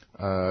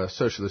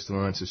 Socialist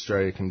Alliance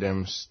Australia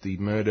condemns the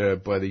murder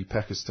by the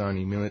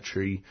Pakistani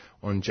military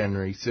on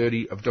January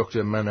 30 of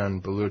Dr.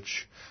 Manan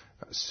Baluch,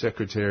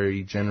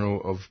 Secretary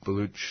General of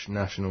Baluch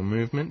National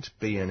Movement,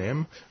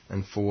 BNM,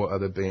 and 4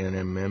 other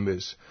BNM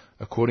members.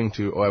 According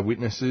to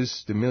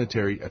eyewitnesses, the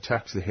military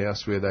attacked the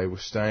house where they were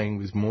staying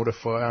with mortar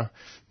fire.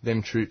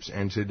 Then troops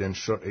entered and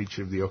shot each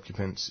of the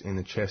occupants in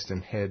the chest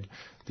and head.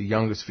 The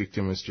youngest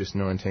victim was just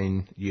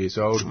 19 years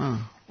old.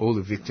 All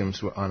the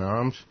victims were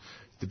unarmed.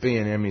 The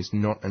BNM is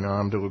not an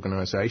armed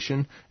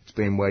organisation. It's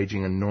been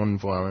waging a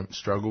non-violent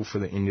struggle for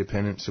the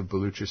independence of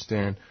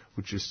Baluchistan,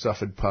 which has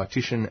suffered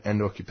partition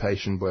and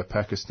occupation by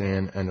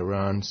Pakistan and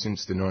Iran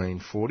since the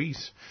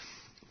 1940s.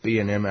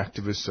 BNM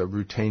activists are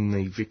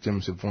routinely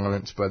victims of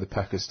violence by the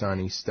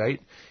Pakistani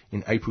state.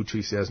 In April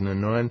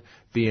 2009,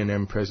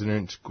 BNM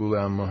President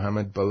Ghulam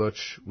Mohammad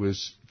Baloch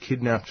was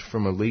kidnapped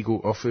from a legal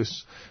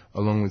office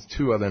along with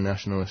 2 other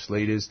nationalist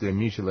leaders. Their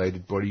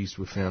mutilated bodies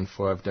were found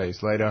 5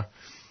 days later.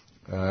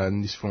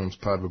 And this forms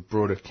part of a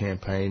broader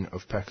campaign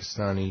of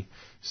Pakistani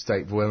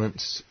state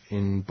violence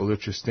in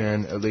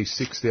Baluchistan. At least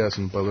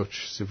 6,000 Baloch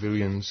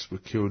civilians were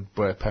killed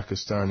by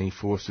Pakistani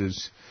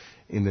forces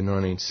in the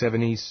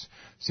 1970s.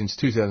 Since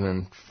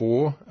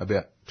 2004,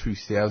 about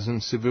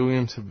 2,000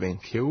 civilians have been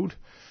killed,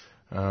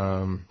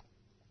 and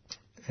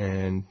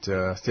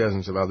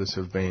thousands of others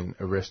have been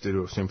arrested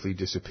or simply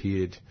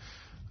disappeared.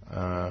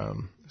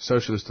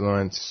 Socialist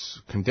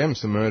Alliance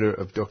condemns the murder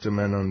of Dr.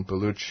 Manon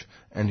Baloch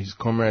and his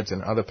comrades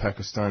and other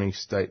Pakistani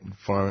state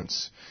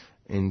violence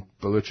in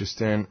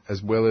Baluchistan,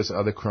 as well as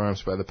other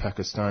crimes by the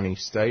Pakistani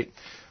state.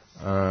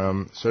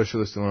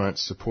 Socialist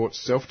Alliance supports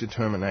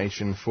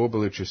self-determination for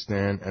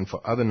Baluchistan and for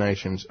other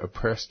nations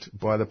oppressed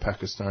by the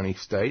Pakistani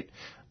state,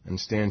 and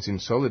stands in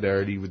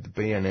solidarity with the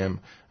BNM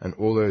and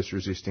all those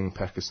resisting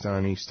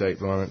Pakistani state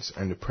violence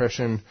and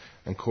oppression,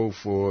 and call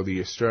for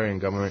the Australian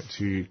government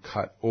to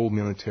cut all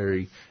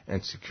military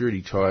and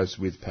security ties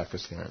with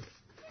Pakistan.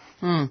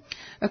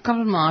 A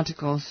couple more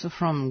articles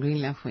from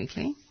Green Left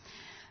Weekly.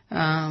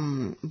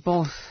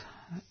 Both,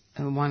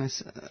 one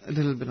is a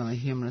little bit on the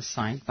humorous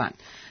side, but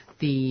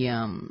the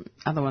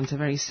other one's a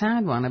very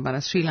sad one about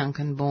a Sri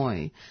Lankan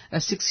boy, a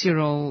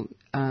 6-year-old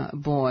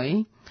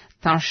boy,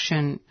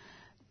 Tarshan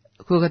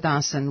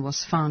Kugadasan,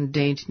 was found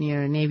dead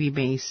near a Navy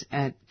base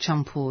at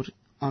Champur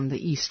on the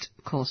east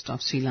coast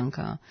of Sri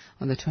Lanka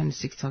on the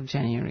 26th of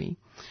January.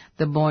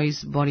 The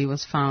boy's body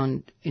was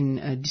found in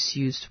a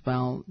disused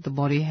well. The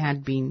body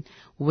had been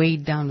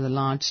weighed down with a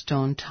large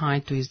stone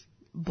tied to his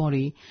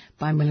body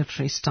by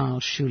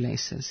military-style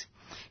shoelaces.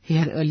 He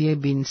had earlier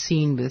been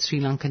seen with Sri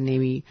Lankan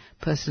Navy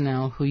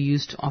personnel who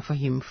used to offer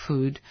him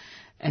food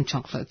and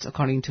chocolates,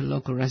 according to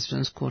local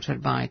residents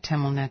quoted by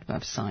TamilNet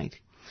website.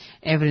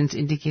 Evidence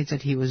indicates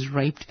that he was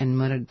raped and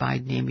murdered by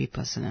Navy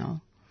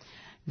personnel.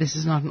 This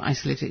is not an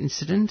isolated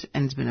incident,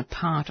 and it's been a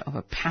part of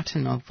a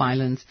pattern of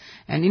violence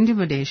and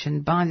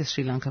intimidation by the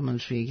Sri Lankan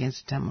military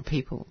against the Tamil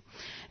people.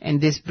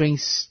 And this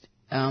brings,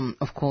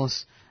 of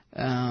course,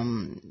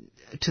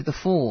 to the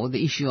fore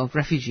the issue of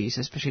refugees,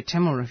 especially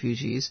Tamil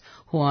refugees,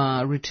 who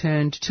are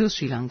returned to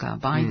Sri Lanka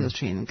by the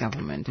Australian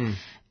government.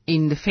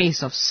 In the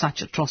face of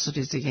such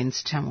atrocities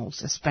against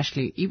Tamils,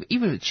 especially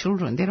even with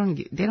children, they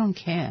don't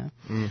care.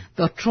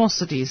 The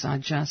atrocities are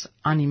just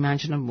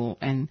unimaginable,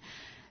 and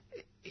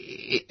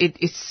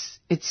it's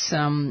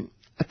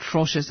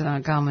atrocious that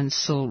our government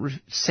so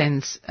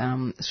sends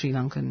Sri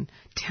Lankan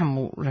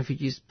Tamil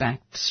refugees back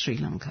to Sri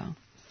Lanka.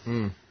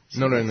 So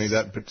not only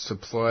that, but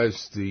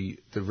supplies the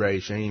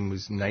regime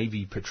with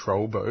Navy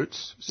patrol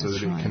boats so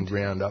that it can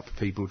round up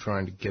people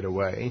trying to get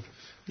away.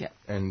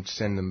 And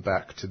send them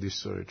back to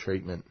this sort of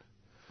treatment.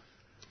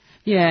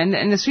 Yeah,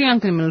 and the Sri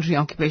Lankan military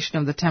occupation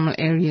of the Tamil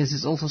areas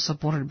is also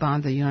supported by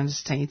the United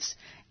States,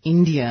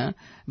 India,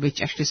 which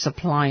actually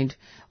supplied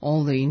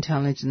all the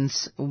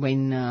intelligence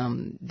when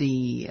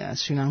the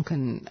Sri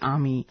Lankan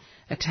army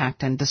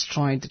attacked and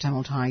destroyed the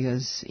Tamil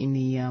Tigers in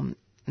the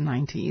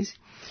 90s.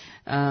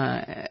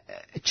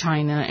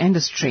 China and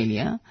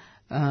Australia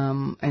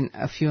and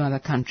a few other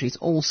countries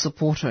all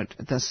supported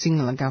the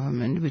Sinhala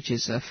government, which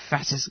is a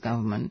fascist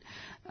government,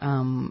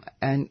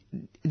 and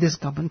this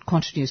government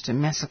continues to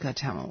massacre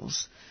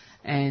Tamils,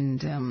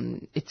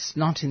 and it's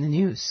not in the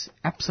news,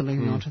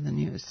 absolutely not in the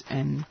news.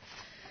 And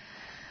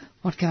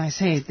what can I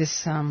say?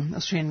 This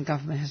Australian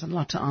government has a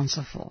lot to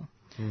answer for.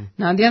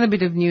 Now, the other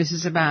bit of news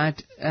is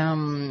about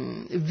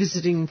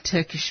visiting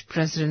Turkish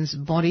president's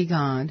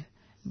bodyguard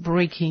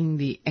breaking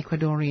the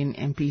Ecuadorian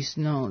MP's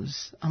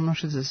nose. I'm not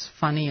sure if this is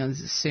funny or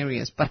this is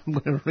serious, but I'm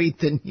going to read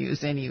the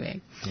news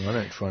anyway. Well, I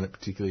don't find it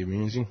particularly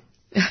amusing.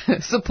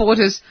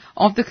 Supporters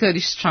of the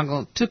Kurdish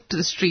struggle took to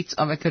the streets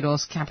of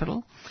Ecuador's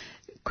capital,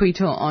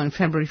 Quito, on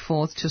February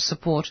 4th to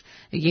support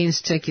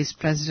against Turkey's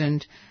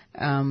President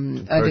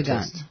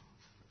Erdogan.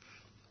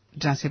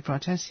 Did I say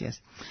protest? Yes.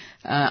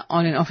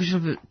 On an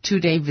official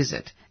 2-day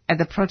visit. At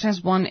the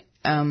protest, one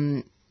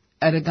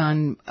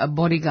Erdogan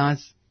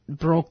bodyguards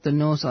broke the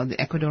nose of the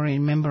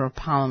Ecuadorian member of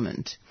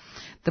parliament.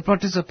 The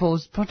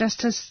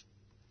protesters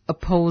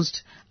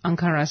opposed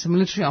Ankara's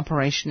military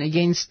operation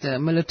against the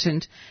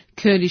militant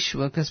Kurdish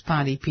Workers'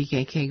 Party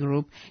PKK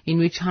group, in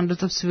which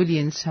hundreds of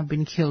civilians have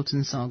been killed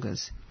since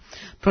August.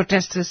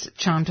 Protesters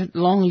chanted,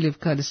 "Long live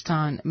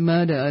Kurdistan,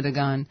 murder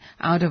Erdogan,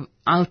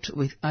 out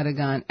with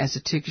Erdogan," as the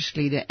Turkish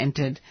leader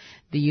entered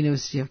the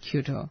University of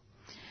Kyoto.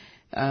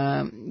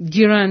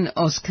 Giran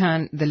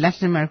Özkan, the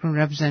Latin American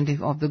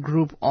representative of the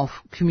Group of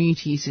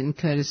Communities in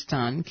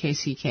Kurdistan,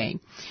 KCK,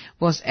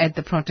 was at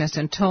the protest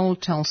and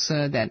told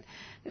Tulsa that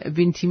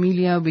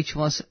Ventimiglia, which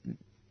was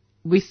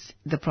with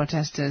the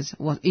protesters,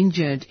 was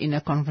injured in a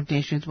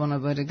confrontation with one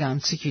of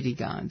Erdogan's security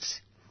guards.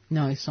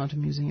 No, it's not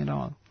amusing at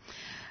all.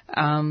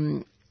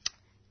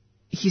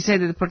 He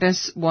said that the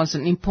protest was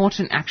an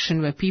important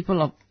action where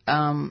people of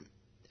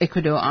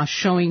Ecuador are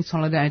showing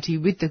solidarity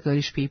with the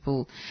Kurdish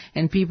people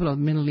and people of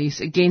the Middle East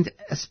against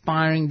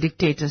aspiring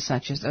dictators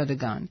such as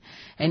Erdogan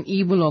and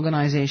evil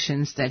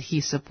organizations that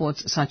he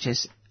supports such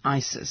as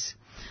ISIS.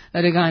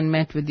 Erdogan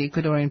met with the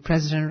Ecuadorian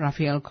President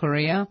Rafael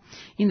Correa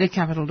in the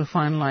capital to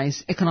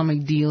finalize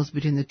economic deals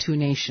between the two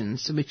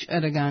nations, which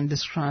Erdogan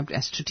described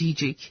as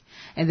strategic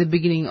and the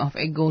beginning of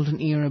a golden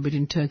era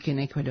between Turkey and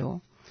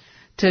Ecuador.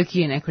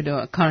 Turkey and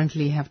Ecuador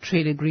currently have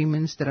trade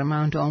agreements that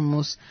amount to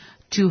almost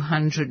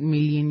 $200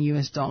 million.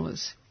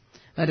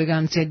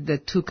 Erdogan said the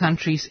two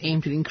countries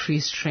aim to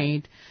increase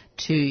trade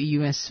to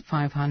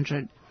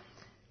 $500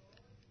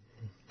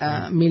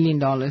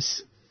 million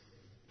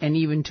and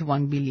even to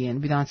 $1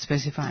 billion without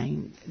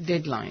specifying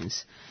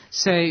deadlines.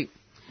 So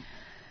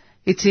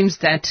it seems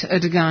that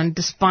Erdogan,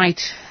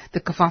 despite the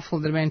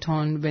kerfuffle that went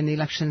on when the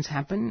elections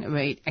happened,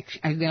 the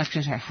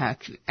elections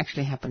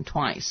actually happened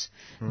twice,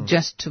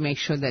 just to make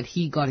sure that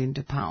he got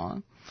into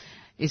power,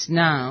 is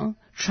now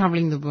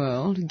traveling the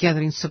world,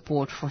 gathering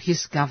support for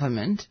his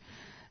government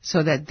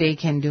so that they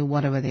can do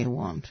whatever they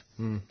want,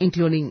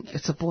 including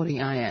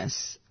supporting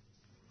IS,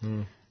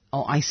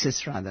 or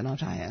ISIS rather,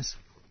 not IS.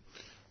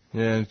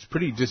 Yeah, it's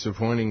pretty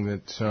disappointing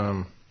that,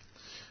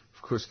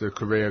 of course, the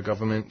Correa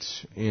government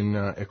in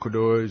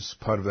Ecuador is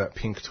part of that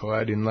pink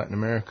tide in Latin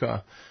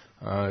America.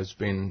 It's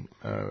been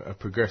a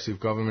progressive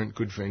government,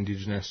 good for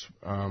indigenous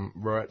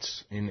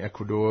rights in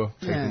Ecuador,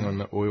 taking on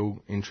the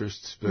oil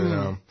interests,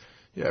 but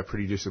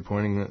pretty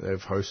disappointing that they've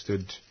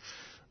hosted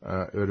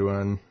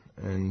Erdogan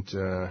and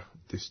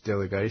this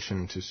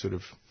delegation to sort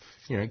of,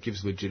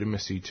 gives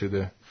legitimacy to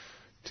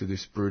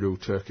this brutal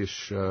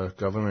Turkish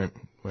government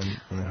when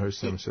they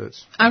host them. So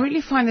I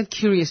really find it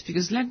curious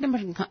because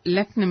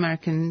Latin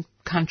American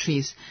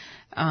countries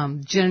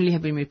generally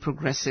have been very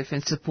progressive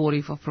and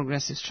supportive of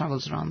progressive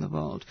struggles around the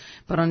world.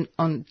 But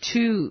on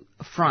two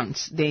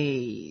fronts,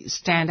 they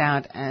stand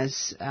out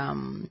as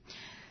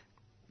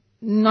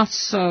not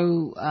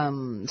so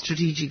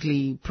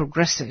strategically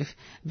progressive,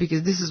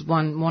 because this is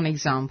one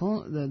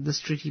example, the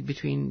treaty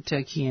between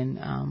Turkey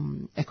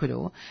and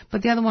Ecuador.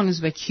 But the other one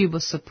is where Cuba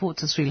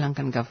supports the Sri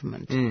Lankan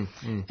government.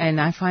 And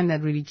I find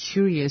that really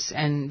curious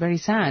and very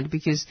sad,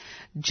 because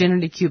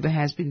generally Cuba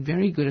has been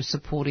very good at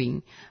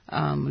supporting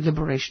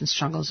liberation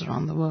struggles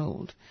around the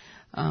world.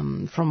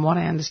 From what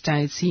I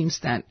understand, it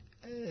seems that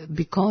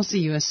because the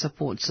U.S.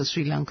 supports the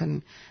Sri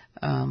Lankan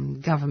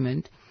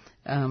government,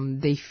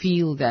 they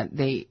feel that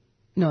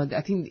No,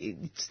 I think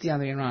it's the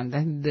other way around.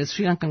 The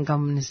Sri Lankan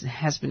government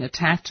has been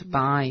attacked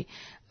by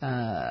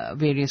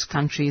various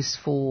countries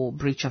for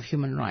breach of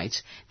human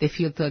rights. They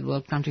feel third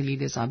world country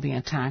leaders are being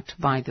attacked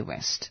by the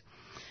West.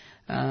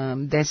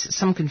 There's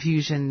some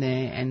confusion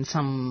there and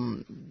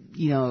some,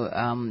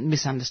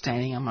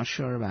 misunderstanding. I'm not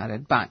sure about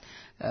it, but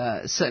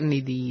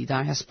certainly the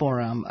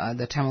diaspora,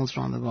 the Tamils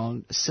around the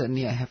world,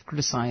 certainly have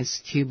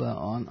criticized Cuba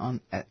on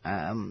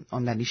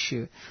that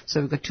issue. So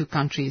we've got two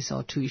countries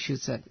or two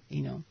issues that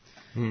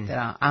that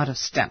are out of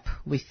step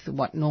with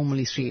what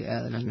normally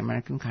Latin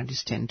American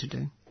countries tend to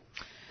do.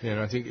 Yeah, and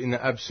I think in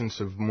the absence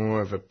of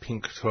more of a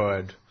pink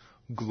tide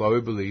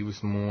globally,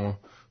 with more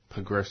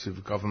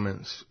progressive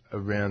governments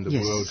around the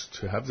world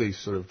to have these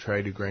sort of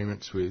trade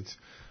agreements with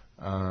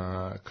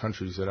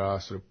countries that are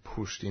sort of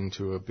pushed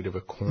into a bit of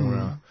a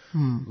corner,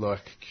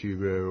 like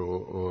Cuba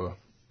or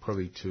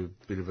probably to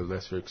a bit of a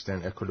lesser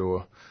extent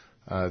Ecuador,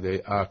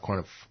 they are kind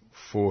of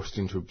forced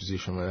into a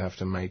position where they have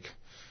to make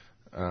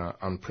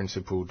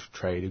unprincipled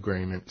trade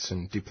agreements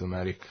and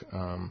diplomatic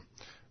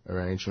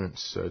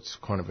arrangements. So it's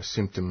kind of a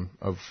symptom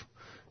of,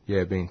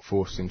 being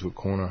forced into a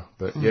corner.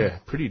 But,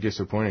 pretty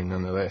disappointing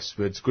nonetheless.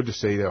 But it's good to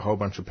see that a whole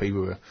bunch of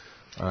people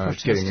are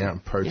getting out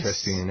and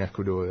protesting in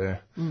Ecuador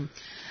there.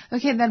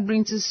 Okay, that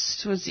brings us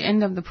towards the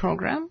end of the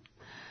program.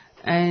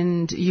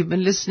 And you've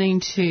been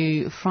listening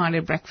to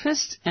Friday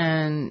Breakfast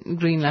and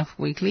Green Left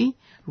Weekly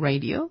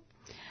Radio.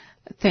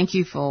 Thank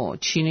you for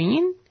tuning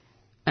in.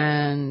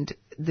 And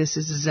this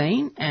is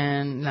Zain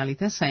and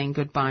Lalita saying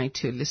goodbye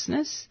to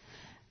listeners.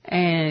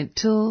 And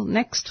till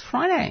next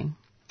Friday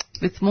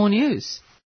with more news.